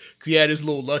 That was it. He had his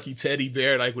little lucky teddy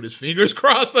bear, like with his fingers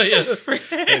crossed. Like,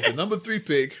 the number 3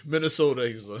 pick, Minnesota.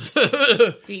 He was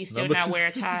like, do you still not wear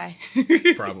a tie?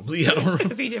 Probably. I don't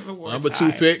know. He never wore number a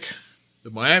tie. 2 pick, the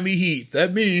Miami Heat.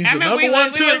 That means the number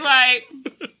 1 pick.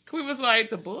 We was like,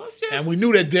 the Bulls just... And we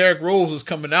knew that Derrick Rose was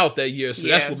coming out that year, so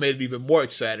that's what made it even more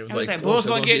exciting. It was like Bulls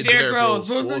going to get Derrick Rose.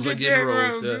 Bulls going to get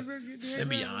Derrick Rose.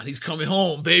 Simeon, he's coming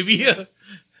home, baby.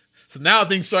 So now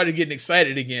things started getting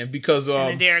excited again because...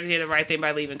 and Derrick did the right thing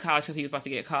by leaving college because he was about to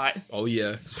get caught. Oh,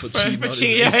 yeah. For cheating. If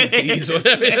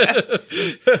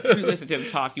you listen to him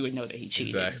talk, you would know that he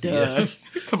cheated. Exactly. Duh.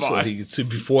 Yeah. Come on. So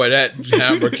before that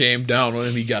hammer came down on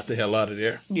him, he got the hell out of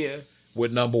there. Yeah.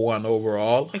 With number 1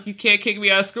 overall. Like, you can't kick me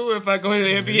out of school if I go to the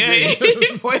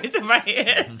NBA. Pointed to my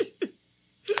head.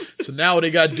 So now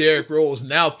they got Derrick Rose.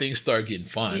 Now things start getting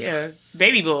fun. Yeah.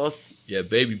 Baby Bulls. Yeah,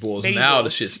 baby Bulls. Now the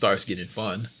shit starts getting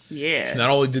fun. Yeah. So not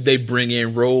only did they bring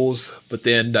in Rose, but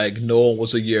then like Noah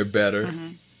was a year better.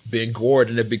 Ben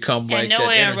Gordon had become like and Noah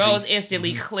that and Rose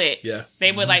instantly clicked. Yeah.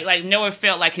 They were like Noah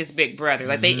felt like his big brother.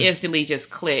 Like they instantly just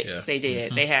clicked. Yeah. They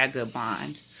did. They had a good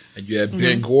bond. And you had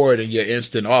Ben Gordon, your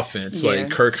instant offense. Like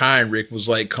Kirk Heinrich was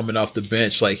like coming off the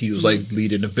bench, like he was like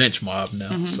leading the bench mob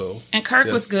now. So and Kirk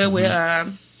was good with.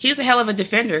 He was a hell of a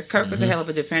defender. Kirk was a hell of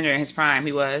a defender in his prime.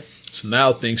 He was. So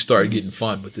now things started getting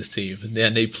fun with this team, and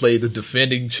then they played the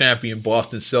defending champion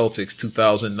Boston Celtics,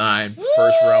 2009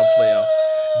 first round playoff,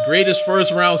 greatest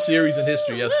first round series in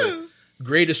history. Yes, sir.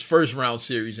 Greatest first round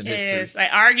series in history. Yes, like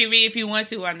argue me if you want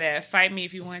to on that. Fight me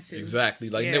if you want to.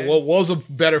 Exactly. Like what was a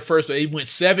better first? He went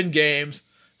 7 games.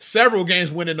 several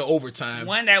games went into overtime.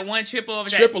 One triple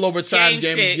overtime. Triple overtime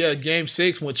game. Yeah, game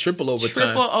 6 went triple overtime.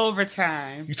 Triple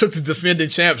overtime. You took the defending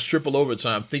champs triple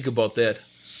overtime. Think about that.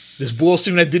 This Bulls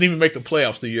team that didn't even make the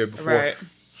playoffs the year before. Right.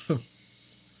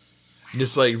 And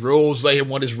it's like Rose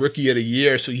won his rookie of the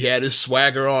year, so he had his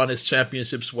swagger on, his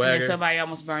championship swagger. And somebody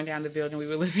almost burned down the building we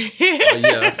were living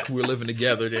in. We were living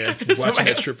together then, watching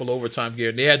that triple overtime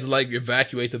game. They had to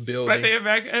evacuate the building. Right, they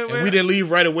evacuated. And we didn't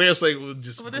leave right away. It's like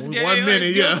just 1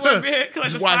 minute, Just 1 minute,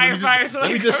 like the firefighters.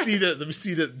 Let me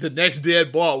see the next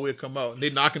dead ball will come out. And they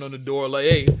knocking on the door like,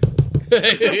 hey.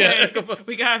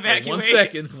 We got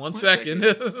evacuated. 1 second.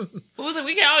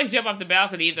 We can always jump off the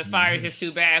balcony if the fire is just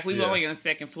too bad. We were only on the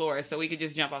 2nd floor, so we could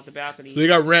just jump off the balcony. So they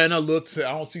got ran. I looked. I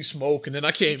don't see smoke, and then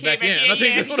I came back in. I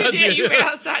think that's what I did. You went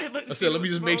outside and looked. I said, let me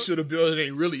just make sure the building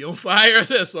ain't really on fire.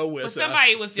 That's all. Well,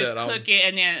 somebody was just cooking,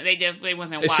 and then they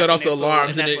wasn't. They shut off the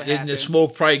alarms, and the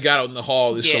smoke probably got out in the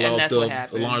hall. They shut out the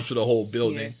alarms for the whole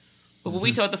building. Yeah. But when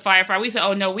we told the firefighter, we said,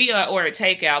 "Oh no, we ordered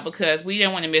takeout because we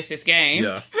didn't want to miss this game."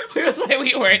 Yeah, we was like,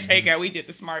 we ordered takeout. We did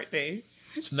the smart thing.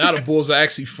 So now the Bulls are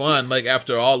actually fun. Like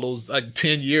after all those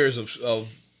 10 years of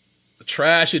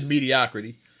trash and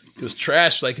mediocrity, it was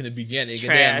trash like in the beginning, and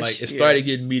then it started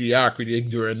getting mediocrity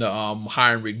during the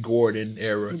Heinrich Gordon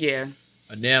era. Yeah,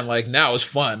 and then now it's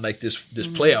fun. Like this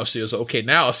playoff series. Okay,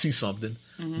 now I see something.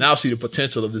 Now I see the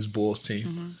potential of this Bulls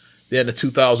team. Then the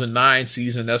 2009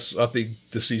 season, that's I think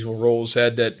the season where Rose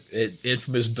had that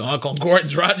infamous dunk on Gordon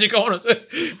Dragic on us.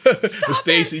 With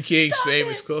Stacey King's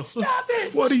famous quote. Stop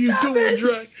it! What are you doing,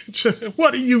 Dragic?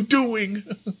 What are you doing?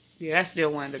 Yeah, that's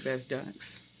still one of the best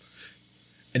dunks.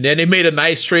 And then they made a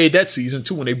nice trade that season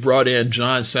too when they brought in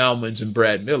John Salmons and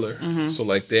Brad Miller. So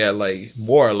they had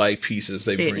more pieces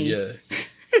they Sydney.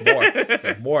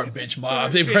 bring. More bench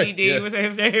mob. They bring. Was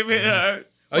his name?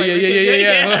 Oh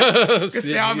yeah. Because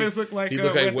Salmons looked like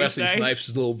Wesley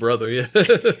Snipes' little brother. Yeah.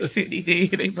 Sidney D.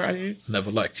 They brought in.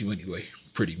 Never liked you anyway,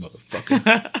 pretty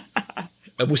motherfucker.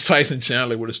 I wish Tyson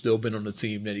Chandler would have still been on the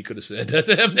team. Then he could have said that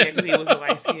to him. Yeah, because he was a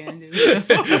light skinned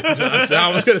dude. John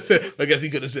Salmons could have said. I guess he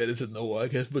could have said it to Noah.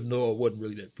 But Noah wasn't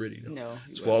really that pretty. Though. No.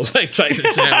 So I was like Tyson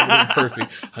Chandler was perfect.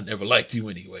 I never liked you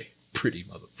anyway, pretty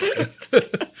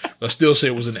motherfucker. I still say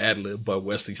it was an ad-lib by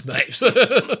Wesley Snipes.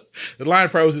 The line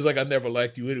probably was just like, I never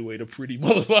liked you anyway. The pretty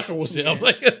motherfucker was him.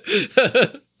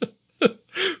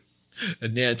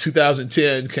 And then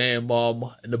 2010 came,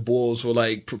 and the Bulls were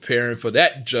preparing for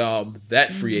that job,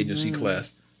 that free agency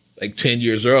class. 10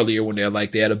 years earlier when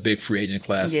they had a big free agent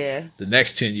class. Yeah. The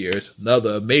next 10 years,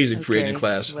 another amazing free agent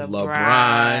class.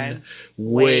 LeBron,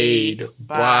 Wade,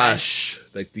 Bosh,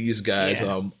 these guys.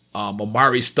 Yeah.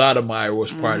 Amari Stoudemire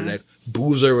was part of that.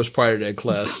 Boozer was part of that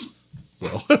class.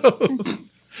 Well,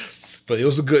 but it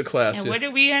was a good class. And what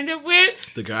did we end up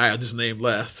with? The guy I just named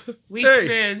last. We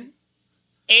spent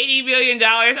 $80 million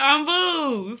on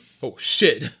booze. Oh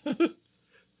shit!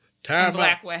 Time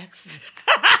black wax.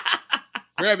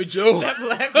 Grab it, Joe. That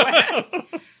black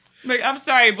wax. Look, I'm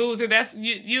sorry, Boozer. That's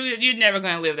you're never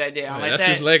gonna live that down. That's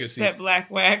his legacy. That black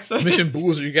wax. Mission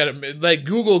Boozer. You gotta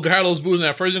Google Carlos Boozer.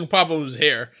 Now, first thing pop up was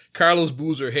hair. Carlos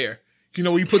Boozer hair. You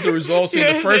know when you put the results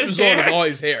in, the first result is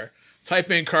always hair.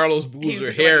 Type in Carlos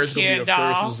Boozer hair is gonna be the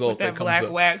first result that comes black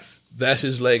up. Wax. That's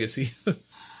his legacy. So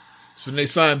when they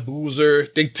signed Boozer,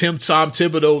 Tom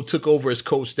Thibodeau took over as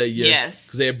coach that year. Yes,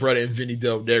 because they had brought in Vinny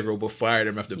Del Negro, but fired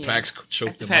him after Pax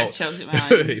choked him out.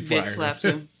 They slapped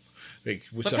him.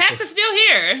 But Pax is still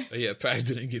here. Yeah, Pax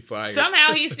didn't get fired.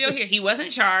 Somehow he's still here. He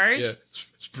wasn't charged. Yeah,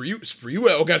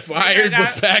 Sprewell got fired,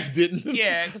 but Pax didn't.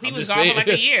 Yeah, because he was gone for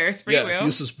a year. Sprewell. Yeah, he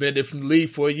was suspended from the league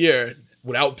for a year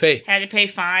without pay. Had to pay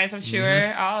fines, I'm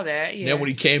sure. All that. Yeah. And then when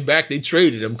he came back, they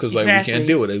traded him because we can't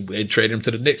deal with it. They traded him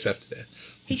to the Knicks after that.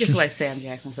 He just likes Sam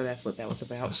Jackson, so that's what that was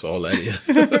about. That's all that is.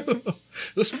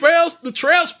 the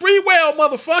trail Sprewell,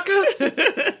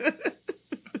 motherfucker.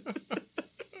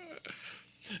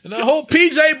 And I hope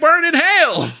PJ burn in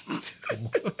hell.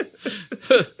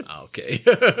 Okay.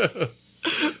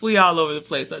 We all over the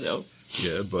place, I know.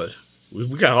 Yeah, but we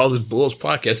got all this Bulls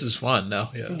podcast. It's fun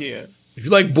now. Yeah. Yeah. If you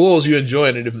like Bulls, you're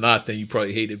enjoying it. If not, then you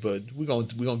probably hate it. But we're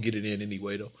gonna get it in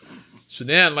anyway, though. So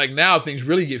then, now things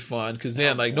really get fun because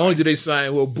then, not only do they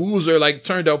sign, Boozer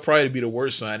turned out probably to be the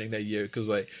worst signing that year because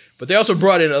but they also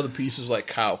brought in other pieces like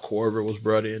Kyle Korver was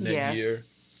brought in that year.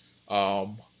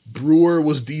 Brewer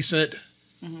was decent.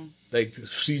 Mm-hmm.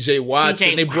 C.J.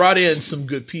 Watson. They brought in some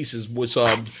good pieces, which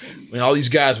all these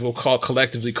guys will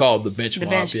collectively call the bench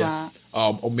mob. Yeah.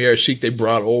 Omer Sheik they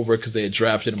brought over because they had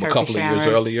drafted him a couple of years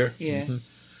earlier. Yeah.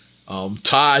 Mm-hmm.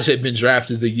 Taj had been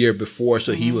drafted the year before,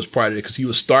 so he was part of it because he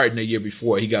was starting the year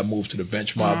before. He got moved to the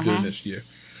bench mob during this year.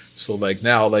 So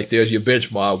now there's your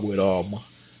bench mob with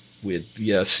with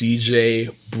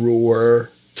CJ, Brewer,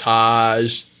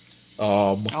 Taj,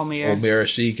 Omer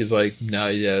Sheik is like now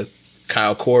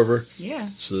Kyle Korver. Yeah.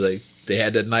 So they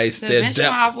had that nice bench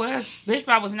mob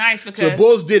was nice because so the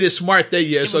Bulls did it smart that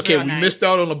year. So we missed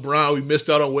out on LeBron, we missed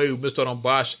out on Wade, we missed out on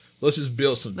Bosh. Let's just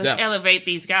build some depth. Let's elevate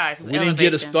these guys. We didn't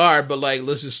get a star, but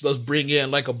let's bring in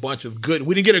like a bunch of good.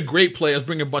 We didn't get a great player. Let's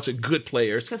bring in a bunch of good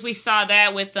players. Because we saw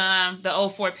that with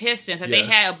the 04 Pistons, they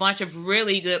had a bunch of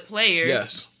really good players.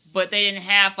 Yes, but they didn't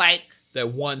have that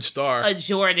one star, a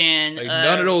Jordan.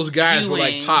 None of those guys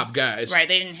were top guys. Right,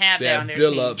 they didn't have that on their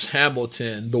Billups, team.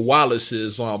 Hamilton, the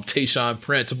Wallaces, Tayshaun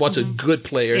Prince, a bunch of good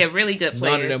players. Yeah, really good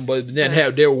players. None of them, but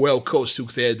then they were well coached too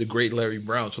because they had the great Larry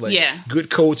Brown. So good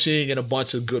coaching and a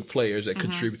bunch of good players that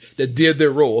contribute, that did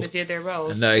their role.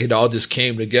 And it all just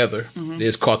came together. They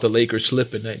just caught the Lakers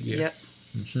slipping that year.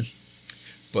 Yep.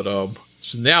 But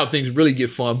so now things really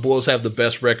get fun. Bulls have the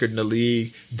best record in the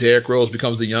league. Derrick Rose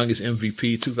becomes the youngest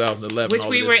MVP 2011. Which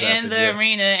we were in the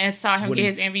arena and saw him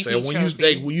get his MVP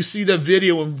trophy. When you see that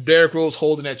video when Derrick Rose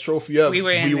holding that trophy up, we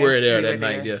were there that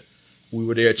night. Yeah, we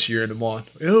were there cheering him on.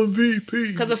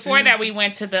 MVP. Because before that, we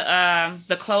went to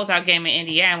the closeout game in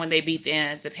Indiana when they beat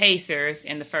the Pacers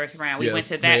in the first round. We went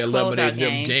to that closeout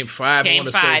game. Game 5. Game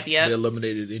 5. Yep. They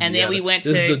eliminated Indiana. And then we went to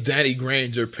this is the Danny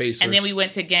Granger Pacers. And then we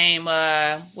went to game.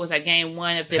 Was that game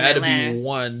 1 of the Atlanta? Had to be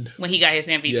 1 when he got his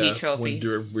MVP trophy. When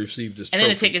Dirk received his trophy. And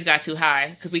then the tickets got too high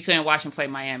because we couldn't watch him play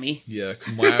Miami. Yeah,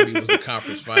 because Miami was the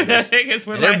conference finals.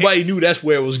 And everybody knew that's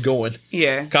where it was going.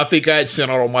 Yeah. I think I had sent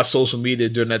out on my social media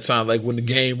during that time, when the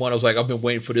game won, I was like, I've been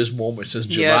waiting for this moment since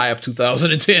July of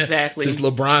 2010. Exactly. Since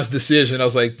LeBron's decision. I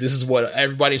was like, this is what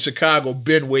everybody in Chicago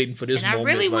been waiting for this moment. I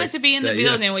really wanted to be in the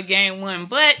building with game 1,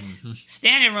 but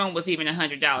standing room was even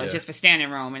 $100 just for standing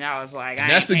room. And I was like,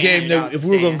 that's the game that if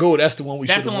we were going to go, that's the one we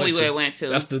should have went to. That's the one we went to.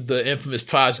 That's the infamous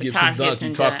Taj Gibson dunk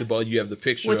you talked about. You have the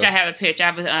picture. Which I have a picture. I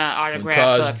have an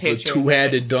autograph picture. The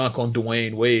two-handed dunk on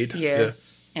Dwayne Wade. Yeah.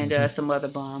 And some other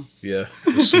bomb. Yeah,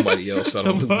 somebody else. I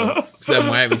don't know. Because that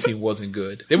Miami team wasn't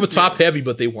good. They were top heavy,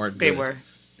 but they weren't good. They were.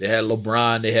 They had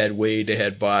LeBron, they had Wade, they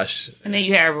had Bosh. And then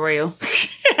you had Royal.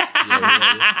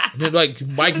 And then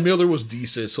Mike Miller was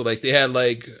decent. So they had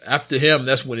after him,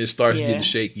 that's when it starts getting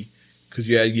shaky. Because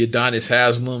you had Udonis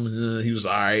Haslem, and he was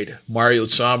all right. Mario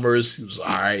Chalmers, he was all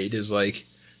right. It's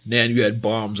then you had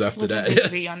bombs after that.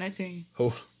 V on that team.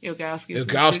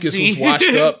 Ilgauskas was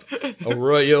washed up.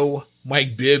 Arroyo,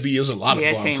 Mike Bibby. It was a lot of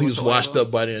bombs. He was washed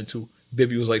up by then too.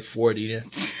 Bibby was 40 then.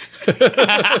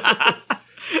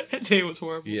 That team was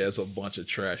horrible. Yeah, it's a bunch of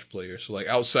trash players. So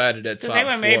outside of that top they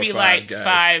were 4 maybe or 5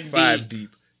 guys, 5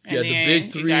 deep. Yeah, the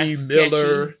big 3,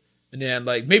 Miller, and then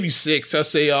maybe 6. I'd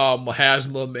say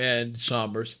Haslam and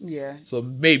Chalmers. Yeah. So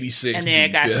maybe 6. And then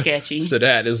it got sketchy. After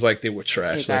that, it's they were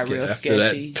trash. It got real after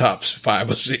sketchy. That, top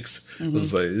 5 or 6. It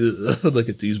was look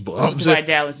at these bums. That's why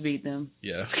Dallas beat them.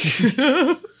 Yeah.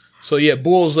 So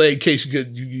Bulls. In case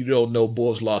you don't know,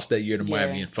 Bulls lost that year to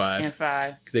Miami in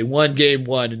 5. They won game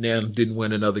 1 and then didn't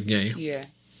win another game. Yeah.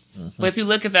 But if you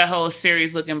look at that whole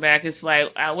series, looking back, it's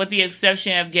with the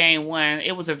exception of game 1,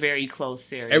 it was a very close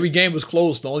series. Every game was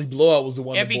close. The only blowout was the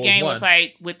one. Every the Bulls game won. was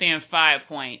within 5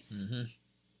 points. And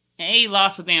any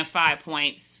loss within 5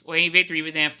 points, or any victory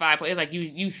within 5 points, it's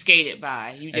you skated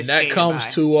by. You just and that comes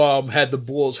to had the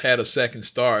Bulls had a second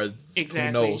star. Exactly.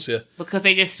 Who knows? Yeah. Because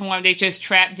they just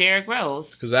trapped Derrick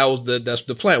Rose. Because that's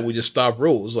the plan. We just stopped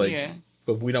Rose.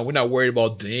 But we're not worried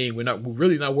about Dean. We're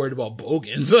really not worried about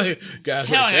Bogans. Guys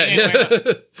Hell like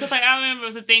that. Because I remember there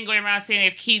was a thing going around saying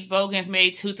if Keith Bogans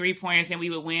made 2 3-pointers, then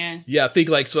we would win. Yeah, I think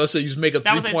so. I said you just make a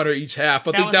 3-pointer each half.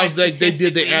 I think that was they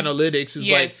did the analytics.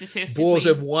 It's Bulls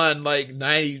have won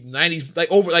 90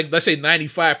 over let's say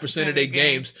 95% of their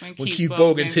games when Keith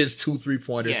Bogans hits 2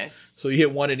 3-pointers. Yes. So you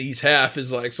hit one in each half. It's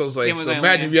so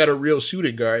imagine if you had a real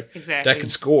shooting guard that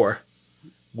could score.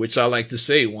 Which I like to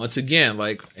say, once again,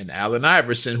 an Allen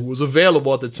Iverson, who was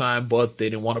available at the time, but they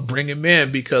didn't want to bring him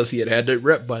in because he had that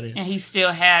rep by then. And he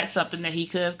still had something that he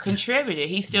could have contributed.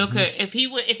 He still could, if he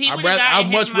would have I'd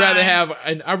much rather have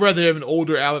an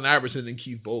older Allen Iverson than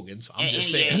Keith Bogans. I'm just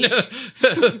saying.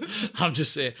 I'm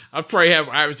just saying. I'd probably have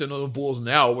Iverson on the Bulls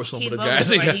now over some Keith of the guys.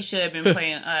 He should have been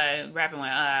playing, rapping with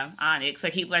Onyx.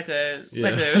 He like a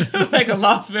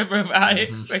lost member of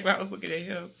Onyx. I was looking at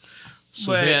him.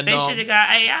 So but then, they should have got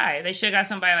AI. They should have got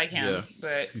somebody like him. Yeah,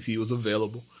 but he was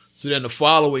available. So then the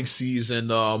following season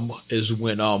is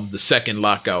when the second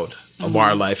lockout of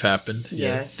our life happened.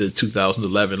 Yes. The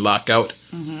 2011 lockout.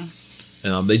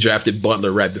 And they drafted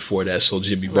Butler right before that, so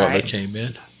Jimmy Butler came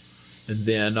in. And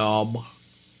then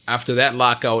after that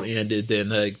lockout ended, then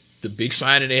the big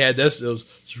signing they had, was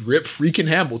Rip freaking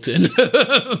Hamilton.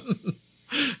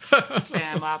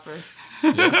 Phantom Opera.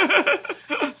 Yeah.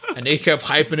 And they kept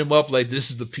hyping him up like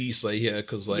this is the piece, like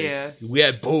because we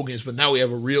had Bogans, but now we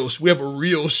have a real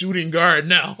shooting guard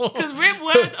now. Because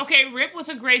Rip was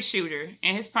a great shooter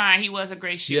in his prime. He was a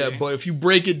great shooter. Yeah, but if you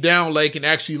break it down, like and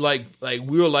actually like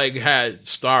we were like had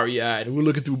starry eyed, we were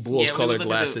looking through Bulls color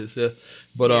glasses.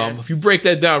 But if you break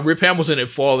that down, Rip Hamilton had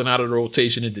fallen out of the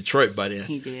rotation in Detroit by then.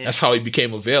 He did. That's how he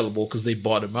became available because they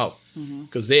bought him out.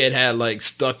 Because they had like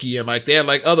Stuckey and like they had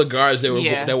like other guards that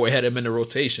were had him in the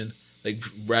rotation. Like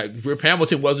Rip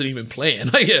Hamilton wasn't even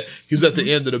playing. Like he was at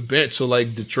the end of the bench. So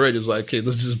like Detroit was like, okay,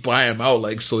 let's just buy him out.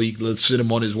 Like let's send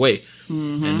him on his way.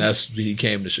 And that's when he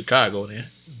came to Chicago then.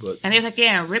 But and it's like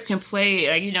Rip can play.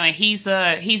 And he's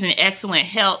an excellent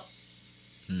help.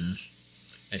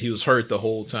 And he was hurt the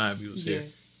whole time he was here.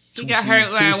 He got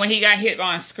hurt when he got hit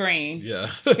on a screen. Yeah.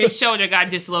 His shoulder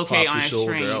got dislocated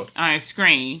on a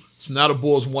screen. So now the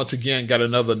Bulls once again got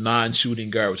another non-shooting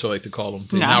guard, which I like to call him.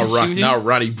 Now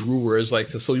Ronnie Brewer is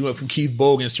so you went from Keith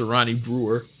Bogans to Ronnie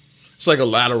Brewer. It's like a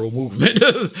lateral movement.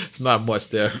 It's not much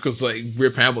there because like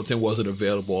Rip Hamilton wasn't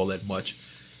available all that much.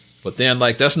 But then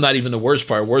like that's not even the worst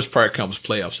part. Worst part comes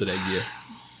playoffs of that year.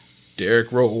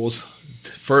 Derrick Rose,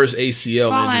 first ACL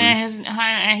injury,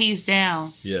 and he's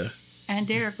down. Yeah. And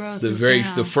Derrick Rose.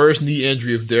 The first knee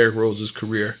injury of Derrick Rose's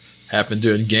career happened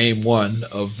during Game 1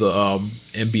 of the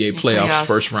NBA playoffs,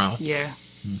 first round. Yeah.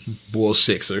 Bulls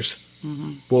Sixers.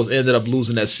 Bulls ended up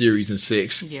losing that series in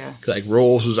 6. Yeah. Like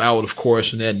Rose was out, of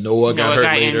course, and then Noah got hurt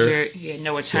later. Injured. Yeah,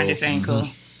 Noah turned his ankle.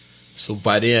 So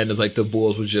by the end, it's like the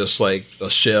Bulls were just like a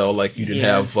shell. Like you didn't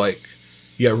have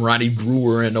you had Ronnie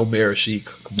Brewer and Omer Sheik.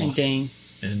 And Ding.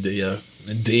 And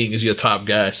Ding is your top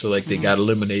guy. So like they got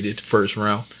eliminated first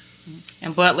round.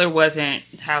 And Butler wasn't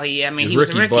how he was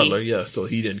a rookie. Butler, so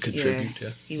he didn't contribute. Yeah,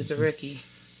 he was a rookie.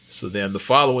 So then the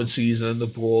following season, the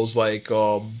Bulls they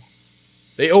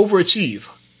overachieve.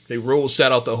 They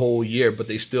sat out the whole year, but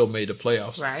they still made the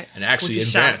playoffs. Right. And actually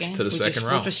advanced to the second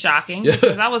round. Which was shocking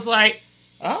because I was like,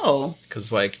 oh.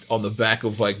 Because like on the back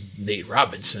of like Nate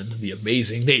Robinson, the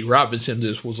amazing Nate Robinson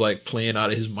just was like playing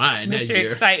out of his mind that year.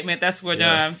 Mr. Excitement, that's what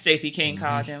Stacey King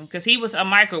called him. Because he was a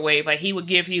microwave. Like he would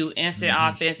give you instant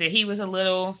offense. And he was a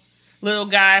little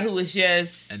guy who was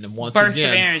just and then once burst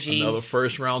again, of energy. Another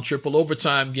first round triple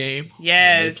overtime game.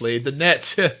 Yes. They played the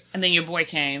Nets. And then your boy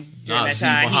came during that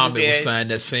time. Muhammad was signed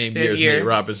that same year as Nate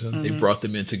Robinson. They brought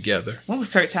them in together. When was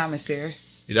Kurt Thomas there?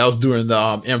 Yeah, that was during the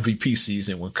MVP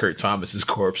season when Kurt Thomas's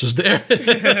corpse was there.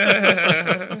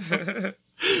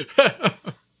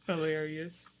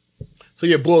 Hilarious. So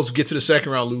yeah, Bulls get to the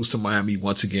second round, lose to Miami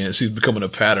once again. So he's becoming a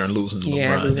pattern, losing to LeBron.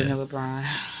 Yeah, losing to LeBron.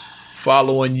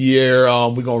 Following year,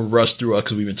 we're gonna rush through it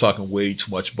because we've been talking way too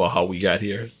much about how we got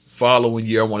here. Following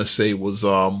year, I want to say was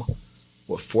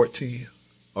 14.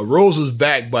 Rose was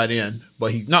back by then,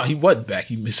 but he wasn't back.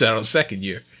 He missed out on the second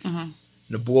year.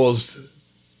 The Bulls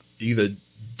either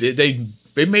they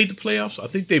made the playoffs. I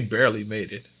think they barely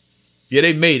made it. Yeah,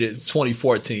 they made it in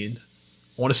 2014. I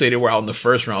want to say they were out in the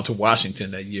first round to Washington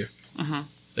that year.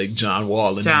 Like John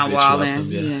Wall and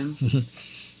them.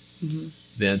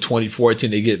 Then 2014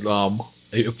 they get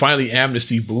finally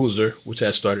amnesty Boozer, which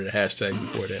had started a hashtag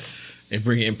before that, and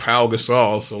bring in Pau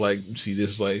Gasol. So like, see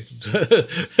this like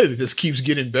this keeps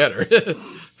getting better.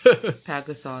 Pau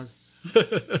Gasol.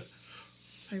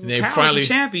 And they finally a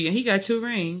champion. He got 2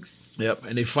 rings. Yep,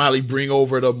 and they finally bring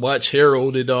over the much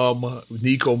heralded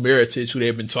Niko Mirotic, who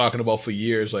they've been talking about for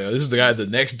years. Like, this is the guy, the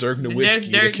next Dirk Nowitzki.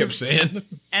 They kept saying,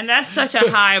 and that's such a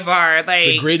high bar. Like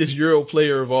the greatest Euro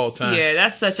player of all time. Yeah,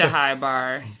 that's such a high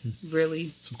bar.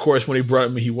 Really. So of course, when they brought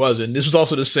him, he wasn't. This was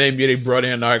also the same year they brought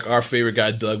in our favorite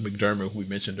guy, Doug McDermott, who we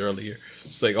mentioned earlier.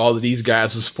 It's like all of these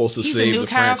guys were supposed to save the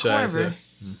franchise.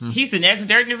 He's the next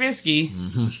Dirk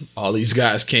Nowitzki. All these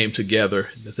guys came together.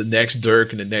 The next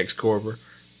Dirk and the next Korver.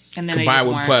 And then combined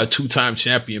with a 2-time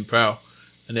champion Pau.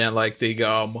 And then like they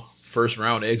got first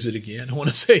round exit again, I want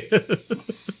to say.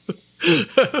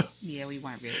 Yeah, we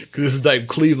weren't really. Because this is like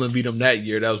Cleveland beat them that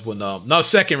year. That was when,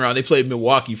 second round. They played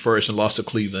Milwaukee first and lost to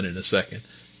Cleveland in the second.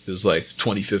 It was like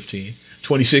 2015.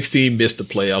 2016 missed the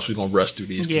playoffs. We're going to rush through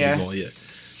these. Yeah.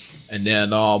 And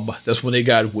then that's when they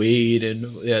got Wade, and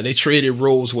they traded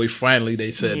Rose away. Finally,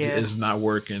 they said it's not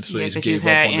working, so they just gave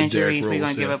up on the Derrick Rose. We're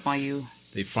gonna give up on you.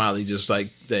 They finally just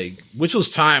which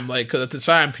was time, like because at the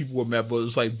time people were mad, but it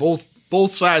was like both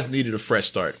sides needed a fresh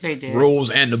start. They did. Rose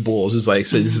and the Bulls. It's like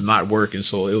this is not working,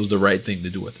 so it was the right thing to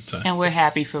do at the time. And we're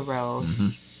happy for Rose.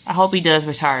 I hope he does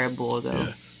retire a Bull though.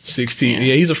 Yeah. 16.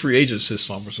 Yeah, he's a free agent this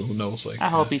summer, so who knows? Like I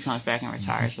hope he comes back and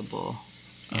retires a Bull.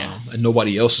 Yeah. And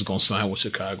nobody else is going to sign with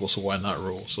Chicago, so why not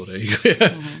roll? So there you go.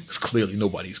 Because clearly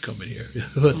nobody's coming here.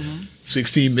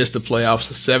 16 missed the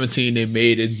playoffs. 17 they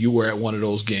made it. You were at one of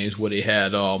those games where they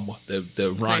had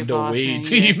the Rondo Wade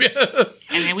team. Yeah.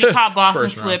 And then we caught Boston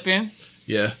slipping.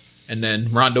 Yeah. And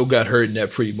then Rondo got hurt, and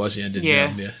that pretty much ended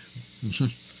them. Yeah.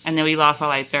 And then we lost by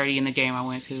like 30 in the game I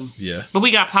went to. Yeah. But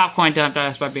we got popcorn dumped on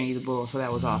us by Benny the Bull, so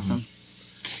that was awesome.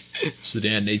 So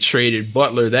then they traded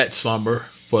Butler that summer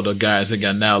for the guys that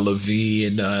got now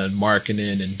Levine and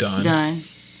Markkanen and Dunn.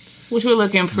 Which we're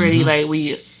looking pretty like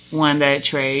we won that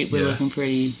trade. We're looking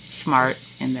pretty smart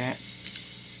in that.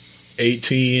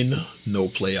 18, no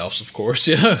playoffs, of course.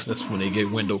 Yeah, that's when they get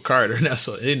Wendell Carter. Now,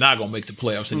 so they're not going to make the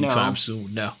playoffs anytime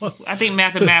soon now. I think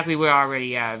mathematically we're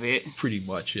already out of it. Pretty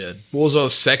much, yeah. Bulls are the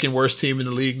second worst team in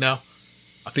the league now.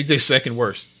 I think they're second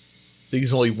worst. I think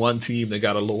there's only one team that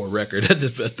got a lower record at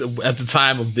the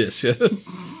time of this. Yeah.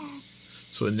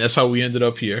 So and that's how we ended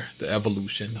up here, the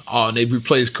evolution. And they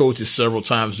replaced coaches several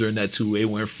times during that too. They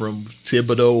went from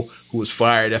Thibodeau, who was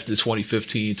fired after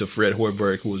 2015, to Fred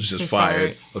Hoiberg, who was just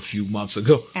fired a few months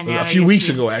ago. A few weeks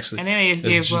ago, actually. And then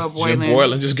they just gave Boylan. Jim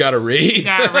Boylan just got a raise.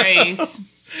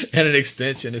 And an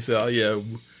extension. They said, oh, yeah.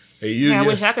 Hey, I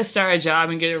wish I could start a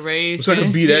job and get a raise. So I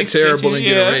could be that terrible and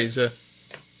get a raise. Yeah.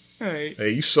 Right. Hey,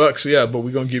 you suck, so yeah, but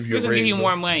we're going to give you a raise. We're going to give you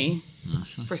more money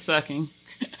for sucking.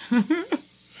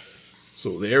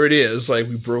 So there it is. Like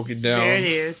we broke it down. There it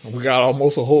is. We got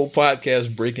almost a whole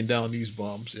podcast breaking down these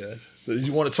bums. Yeah. So did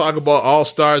you want to talk about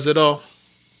All-Stars at all?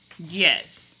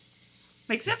 Yes.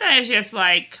 Like sometimes it's just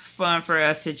like fun for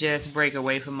us to just break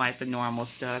away from like the normal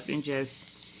stuff and just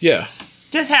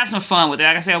have some fun with it.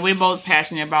 Like I said, we're both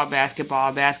passionate about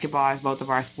basketball. Basketball is both of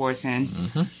our sports, and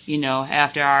you know,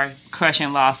 after our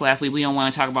crushing loss last week, we don't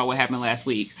want to talk about what happened last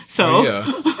week. So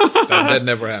that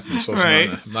never happened. So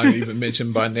I'm not even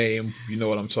mentioned by name. You know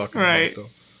what I'm talking about, though.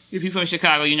 If you're from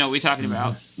Chicago, you know what we're talking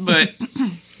about. But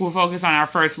we'll focus on our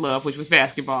first love, which was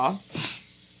basketball.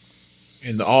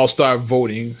 In the All-Star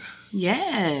voting, we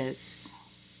had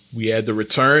the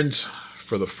returns.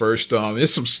 For the first,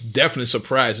 there's some definite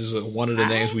surprises. One of the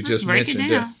names we just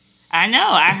mentioned. I know.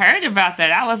 I heard about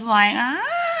that. I was like,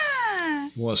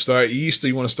 You want to start East or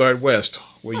you want to start West?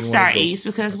 Where you start East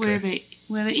because we're the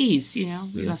East. You know,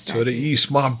 to the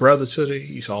East, my brother. To the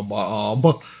East, all my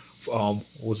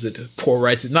was it Poor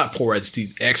Righteous? Not Poor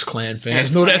Righteous. X-Clan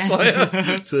fans know that song.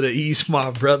 To the East,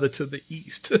 my brother. To the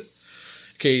East.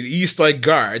 Okay, the East like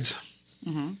guards.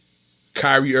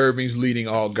 Kyrie Irving's leading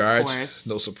all guards.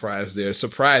 No surprise there.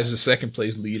 Surprise, the second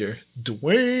place leader,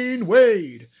 Dwayne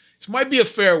Wade. This might be a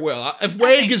farewell. If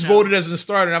Wade gets voted as a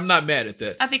starter, I'm not mad at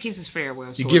that. I think he's his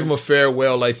farewell. You give him a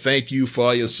farewell, like thank you for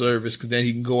all your service, because then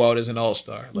he can go out as an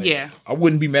all-star. Like, I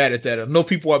wouldn't be mad at that. I know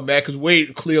people are mad because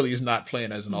Wade clearly is not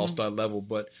playing as an all-star level,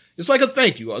 but it's like a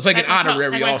thank you. It's like an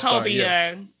honorary all-star.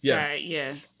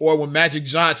 Kobe, Or when Magic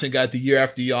Johnson got the year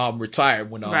after he retired,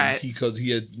 when because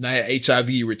he had HIV,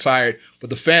 he retired,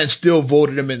 but the fans still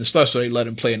voted him in the stuff, so they let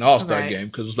him play an all-star game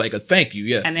because it was like a thank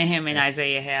you. And then him and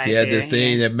Isaiah had the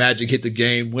thing that Magic hit the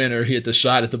game winner, hit the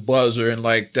shot at the buzzer, and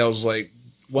like that was like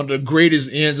one of the greatest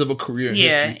ends of a career.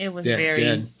 It was very.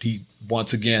 Then he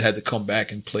once again had to come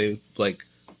back and play like.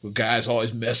 Well, guys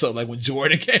always mess up, like when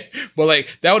Jordan came. But,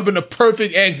 like, that would have been the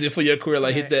perfect exit for your career.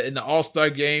 Like, hit that in the All-Star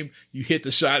game, you hit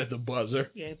the shot at the buzzer.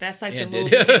 Yeah, that's like the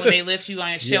movie when they lift you on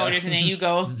your shoulders and then you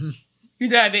go. You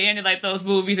know, at the end of, like, those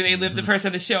movies and they lift the person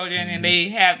on the shoulder and then they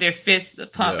have their fists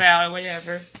pump out or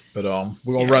whatever. But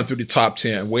we're going to run through the top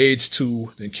 10. Wade's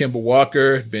 2, then Kemba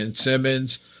Walker, Ben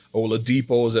Simmons,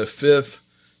 Oladipo is at 5th,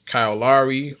 Kyle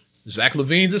Lowry, Zach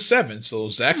LaVine's at 7. So,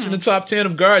 Zach's in the top 10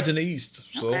 of guards in the East.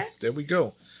 So, there we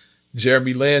go.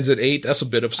 Jeremy Lin's at 8. That's a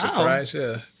bit of a surprise.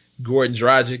 Gordon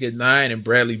Dragic at 9 and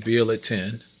Bradley Beal at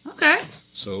 10. Okay.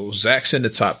 So Zach's in the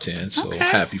top 10. So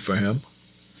happy for him.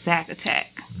 Zach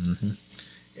attack.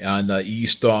 On the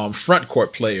East front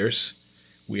court players,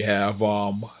 we have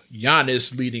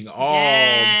Giannis leading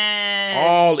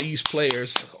all East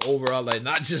players overall. Like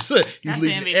not just he's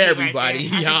leading everybody.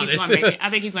 Giannis. I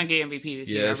think he's going to get MVP this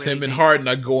year. Yes, him and Harden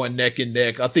are going neck and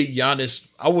neck. I think Giannis.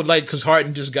 I would like because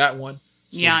Harden just got one.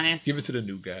 So Giannis. Give it to the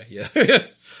new guy,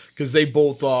 because they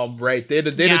both they're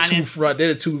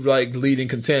the two like leading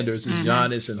contenders is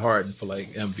Giannis and Harden for like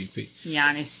MVP.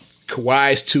 Giannis.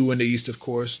 Kawhi's 2 in the East, of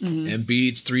course.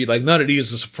 Embiid's 3. Like none of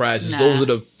these are surprises. Those are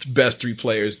the best 3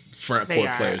 players, front court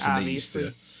players in the East.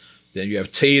 Then you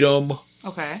have Tatum.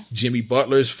 Okay. Jimmy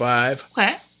Butler's 5.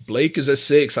 Okay. Blake is at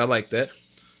 6. I like that.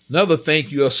 Another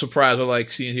thank you, a surprise I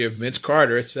like seeing here, Vince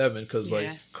Carter at 7, because like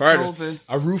Carter,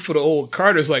 I root for the old.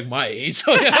 Carter's like my age,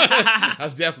 so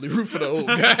I definitely root for the old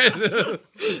guys.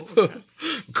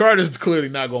 Carter's clearly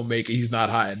not going to make it. He's not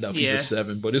high enough. He's a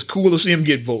 7. But it's cool to see him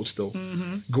get votes, though.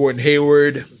 Mm-hmm. Gordon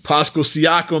Hayward, Pascal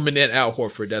Siakam, and then Al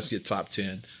Horford. That's your top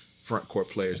 10 front court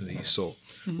players in the East. So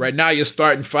right now, your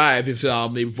starting 5, if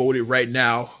they voted right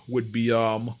now, would be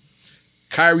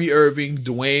Kyrie Irving,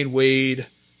 Dwayne Wade,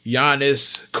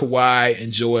 Giannis, Kawhi,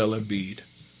 and Joel Embiid.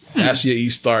 That's your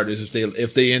East starters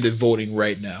if they ended voting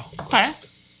right now. Okay.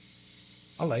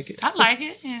 I like it.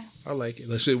 Yeah. I like it.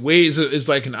 Let's say Wade is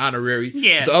like an honorary.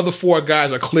 Yeah. The other 4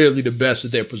 guys are clearly the best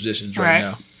at their positions right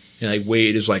now. And like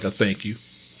Wade is like a thank you.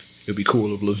 It'd be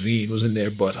cool if Levine was in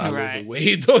there, but I love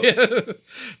Wade.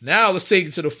 Now let's take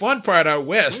it to the fun part out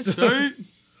west.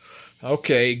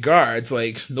 Okay, guards.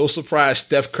 Like, no surprise,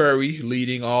 Steph Curry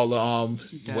leading all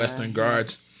the Western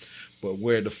guards. But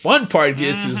where the fun part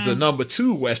gets is the number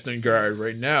 2 Western guard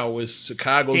right now is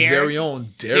Chicago's very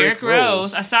own Derrick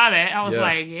Rose. I saw that. I was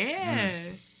like,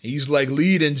 He's like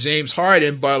leading James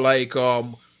Harden by like a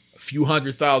few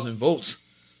 100,000 votes.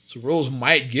 So Rose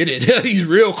might get it. He's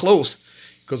real close.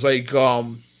 Because like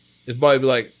it's probably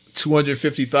like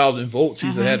 250,000 votes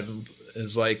he's ahead of him.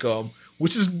 It's like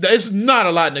which is that's not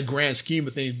a lot in the grand scheme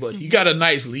of things, but he got a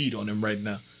nice lead on him right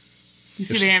now. You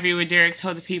see the interview with Derek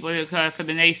told the people for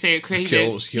the naysayer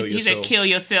crazy. He said, kill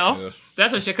yourself. Yeah.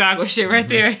 That's what Chicago shit right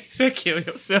there. He said, kill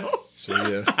yourself. So,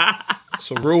 yeah.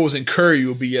 So, Rose and Curry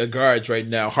will be your guards right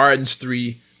now. Harden's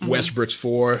 3, Westbrook's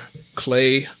 4,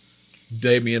 Clay,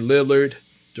 Damian Lillard,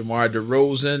 DeMar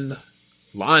DeRozan.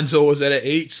 Lonzo is at an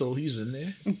 8, so he's in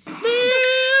there. Man.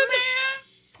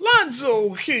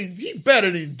 Lonzo, he better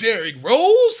than Derrick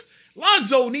Rose.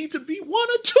 Lonzo needs to be 1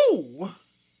 or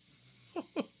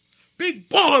 2. Big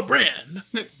baller brand.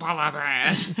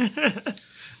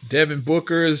 Devin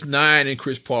Booker is 9 and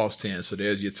Chris Paul's 10. So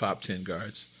there's your top 10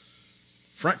 guards.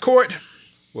 Front court.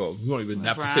 Well, you don't even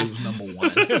have to say who's number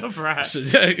 1. So,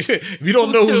 if you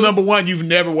don't know who's number 1, you've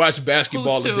never watched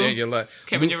basketball a day in your life.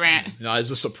 Kevin Durant. No, it's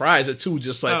a surprise at 2.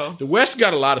 Just like the West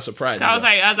got a lot of surprises. I was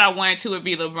like, I thought 1 and 2 would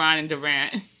be LeBron and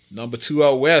Durant. Number 2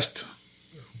 out West,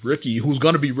 rookie, who's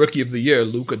going to be rookie of the year,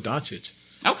 Luka Doncic.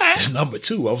 Okay. It's number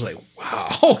 2. I was like,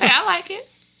 wow. Okay, I like it.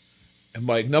 And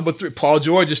like number 3, Paul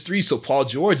George is 3, so Paul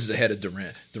George is ahead of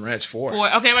Durant. Durant's 4.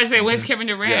 Okay, I was say, where's Kevin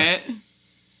Durant? Yeah.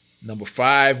 Number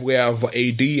 5, we have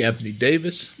AD, Anthony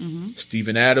Davis.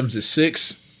 Steven Adams is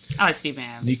 6. I like Steven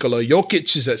Adams. Nikola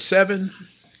Jokic is at 7.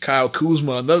 Kyle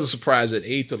Kuzma, another surprise, at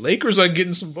 8. The Lakers are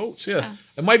getting some votes. Yeah.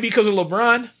 It might be because of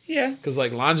LeBron. Yeah. Because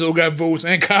like Lonzo got votes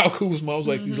and Kyle Kuzma. I was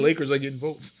like, these Lakers are getting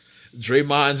votes.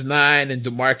 Draymond's 9 and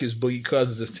DeMarcus Boogie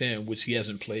Cousins is 10, which he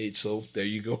hasn't played. So there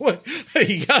you go.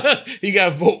 he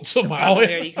got votes somehow.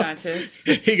 Popularity contest.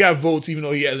 He got votes even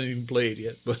though he hasn't even played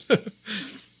yet. But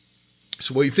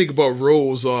so what do you think about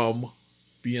Rose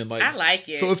being like? I like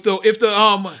it. So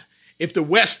if the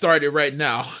West started right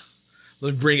now,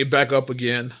 let's bring it back up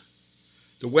again.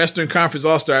 The Western Conference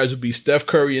All-Stars would be Steph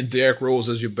Curry and Derrick Rose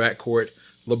as your backcourt,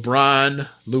 LeBron,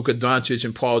 Luka Doncic,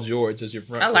 and Paul George as your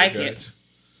front court. I like guys. it.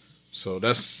 So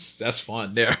that's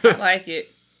fun there. I like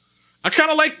it. I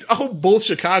hope both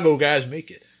Chicago guys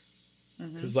make it.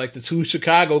 Because like the 2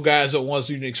 Chicago guys are ones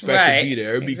you didn't expect to be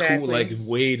there. It'd be cool like if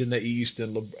Wade in the East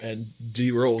and D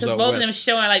Rose out west. Because both of them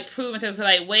showing like proving to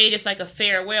like Wade is like a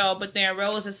farewell, but then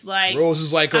Rose is like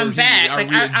I'm back.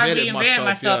 I reinvented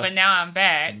myself and now I'm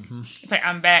back. It's like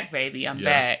I'm back, baby. I'm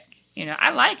back. You know,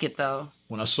 I like it though.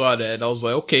 When I saw that, I was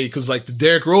like, okay, because like the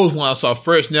Derrick Rose one I saw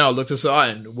first, now I looked and saw,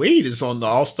 and Wade is on the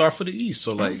All-Star for the East.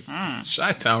 So like,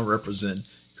 Chi-Town represent.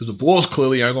 Because the Bulls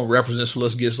clearly aren't going to represent, so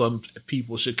let's get some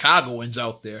people, Chicagoans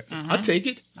out there. I'll take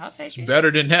it. It's better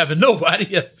than having nobody.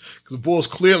 Because the Bulls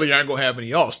clearly aren't going to have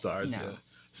any All-Stars. No.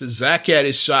 So Zach had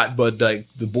his shot, but like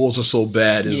the Bulls are so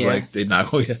bad, it's like they're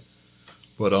not going to.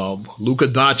 But Luka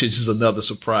Doncic is another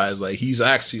surprise. Like he's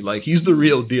actually like he's the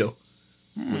real deal,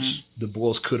 which the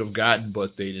Bulls could have gotten,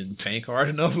 but they didn't tank hard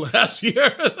enough last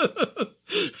year.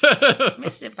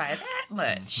 Missed it by that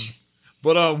much.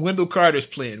 But Wendell Carter's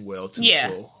playing well too. Yeah,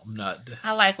 so I'm not.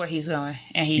 I like where he's going,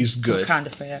 and he's good. Kind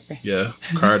of forever. Yeah,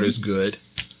 Carter's good.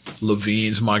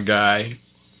 Levine's my guy.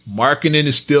 Markkanen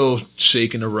is still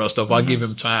shaking the rust off. I'll give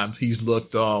him time. He's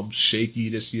looked shaky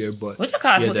this year, but what's your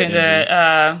cost looking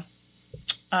good?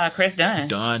 Chris Dunn.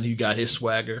 Dunn, he got his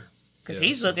swagger. Because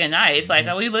he's looking nice. Like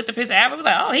we looked up his average, we're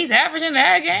like, oh, he's averaging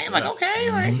that game. Like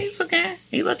okay, like he's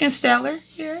looking stellar.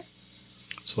 Yeah.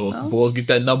 So if the Bulls get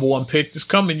that number 1 pick this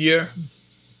coming year,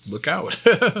 look out.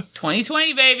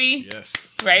 2020, baby.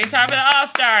 Yes. Ready to talk for the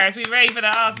All-Stars. We ready for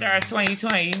the All-Stars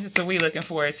 2020. That's what we looking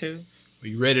forward to. Are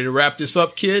you ready to wrap this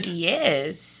up, kid?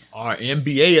 Yes. Our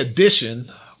NBA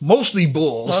edition, mostly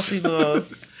Bulls. Mostly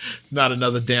Bulls. Not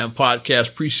another damn podcast.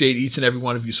 Appreciate each and every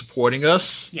one of you supporting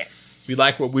us. Yes. Yes. If you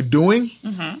like what we're doing,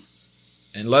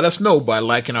 and let us know by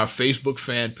liking our Facebook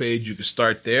fan page. You can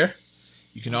start there.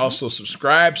 You can also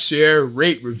subscribe, share,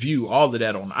 rate, review, all of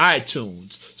that on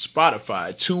iTunes,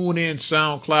 Spotify, TuneIn,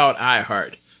 SoundCloud,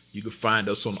 iHeart. You can find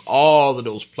us on all of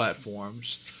those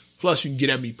platforms. Plus, you can get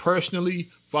at me personally.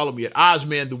 Follow me at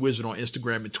Ozman the Wizard on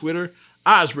Instagram and Twitter.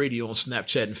 Oz Radio on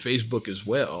Snapchat and Facebook as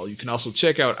well. You can also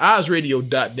check out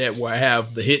OzRadio.net where I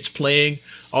have the hits playing.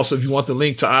 Also, if you want the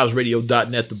link to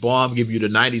OzRadio.net, the bomb, give you the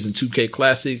 90s and 2K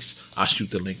classics, I'll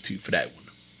shoot the link to you for that one.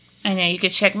 And then you can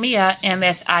check me out,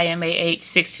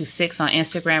 MSIMAH626 on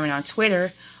Instagram and on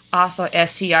Twitter. Also,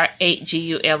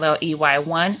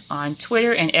 STR8GULLEY1 on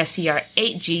Twitter and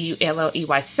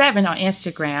STR8GULLEY7 on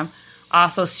Instagram.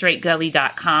 Also,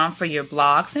 StraightGully.com for your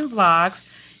blogs and vlogs.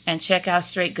 And check out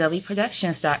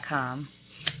StraightGullyProductions.com.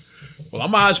 Well,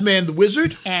 I'm Ozman the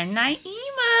Wizard. And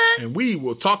Naima. And we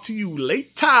will talk to you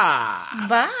later.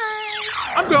 Bye.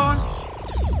 I'm gone.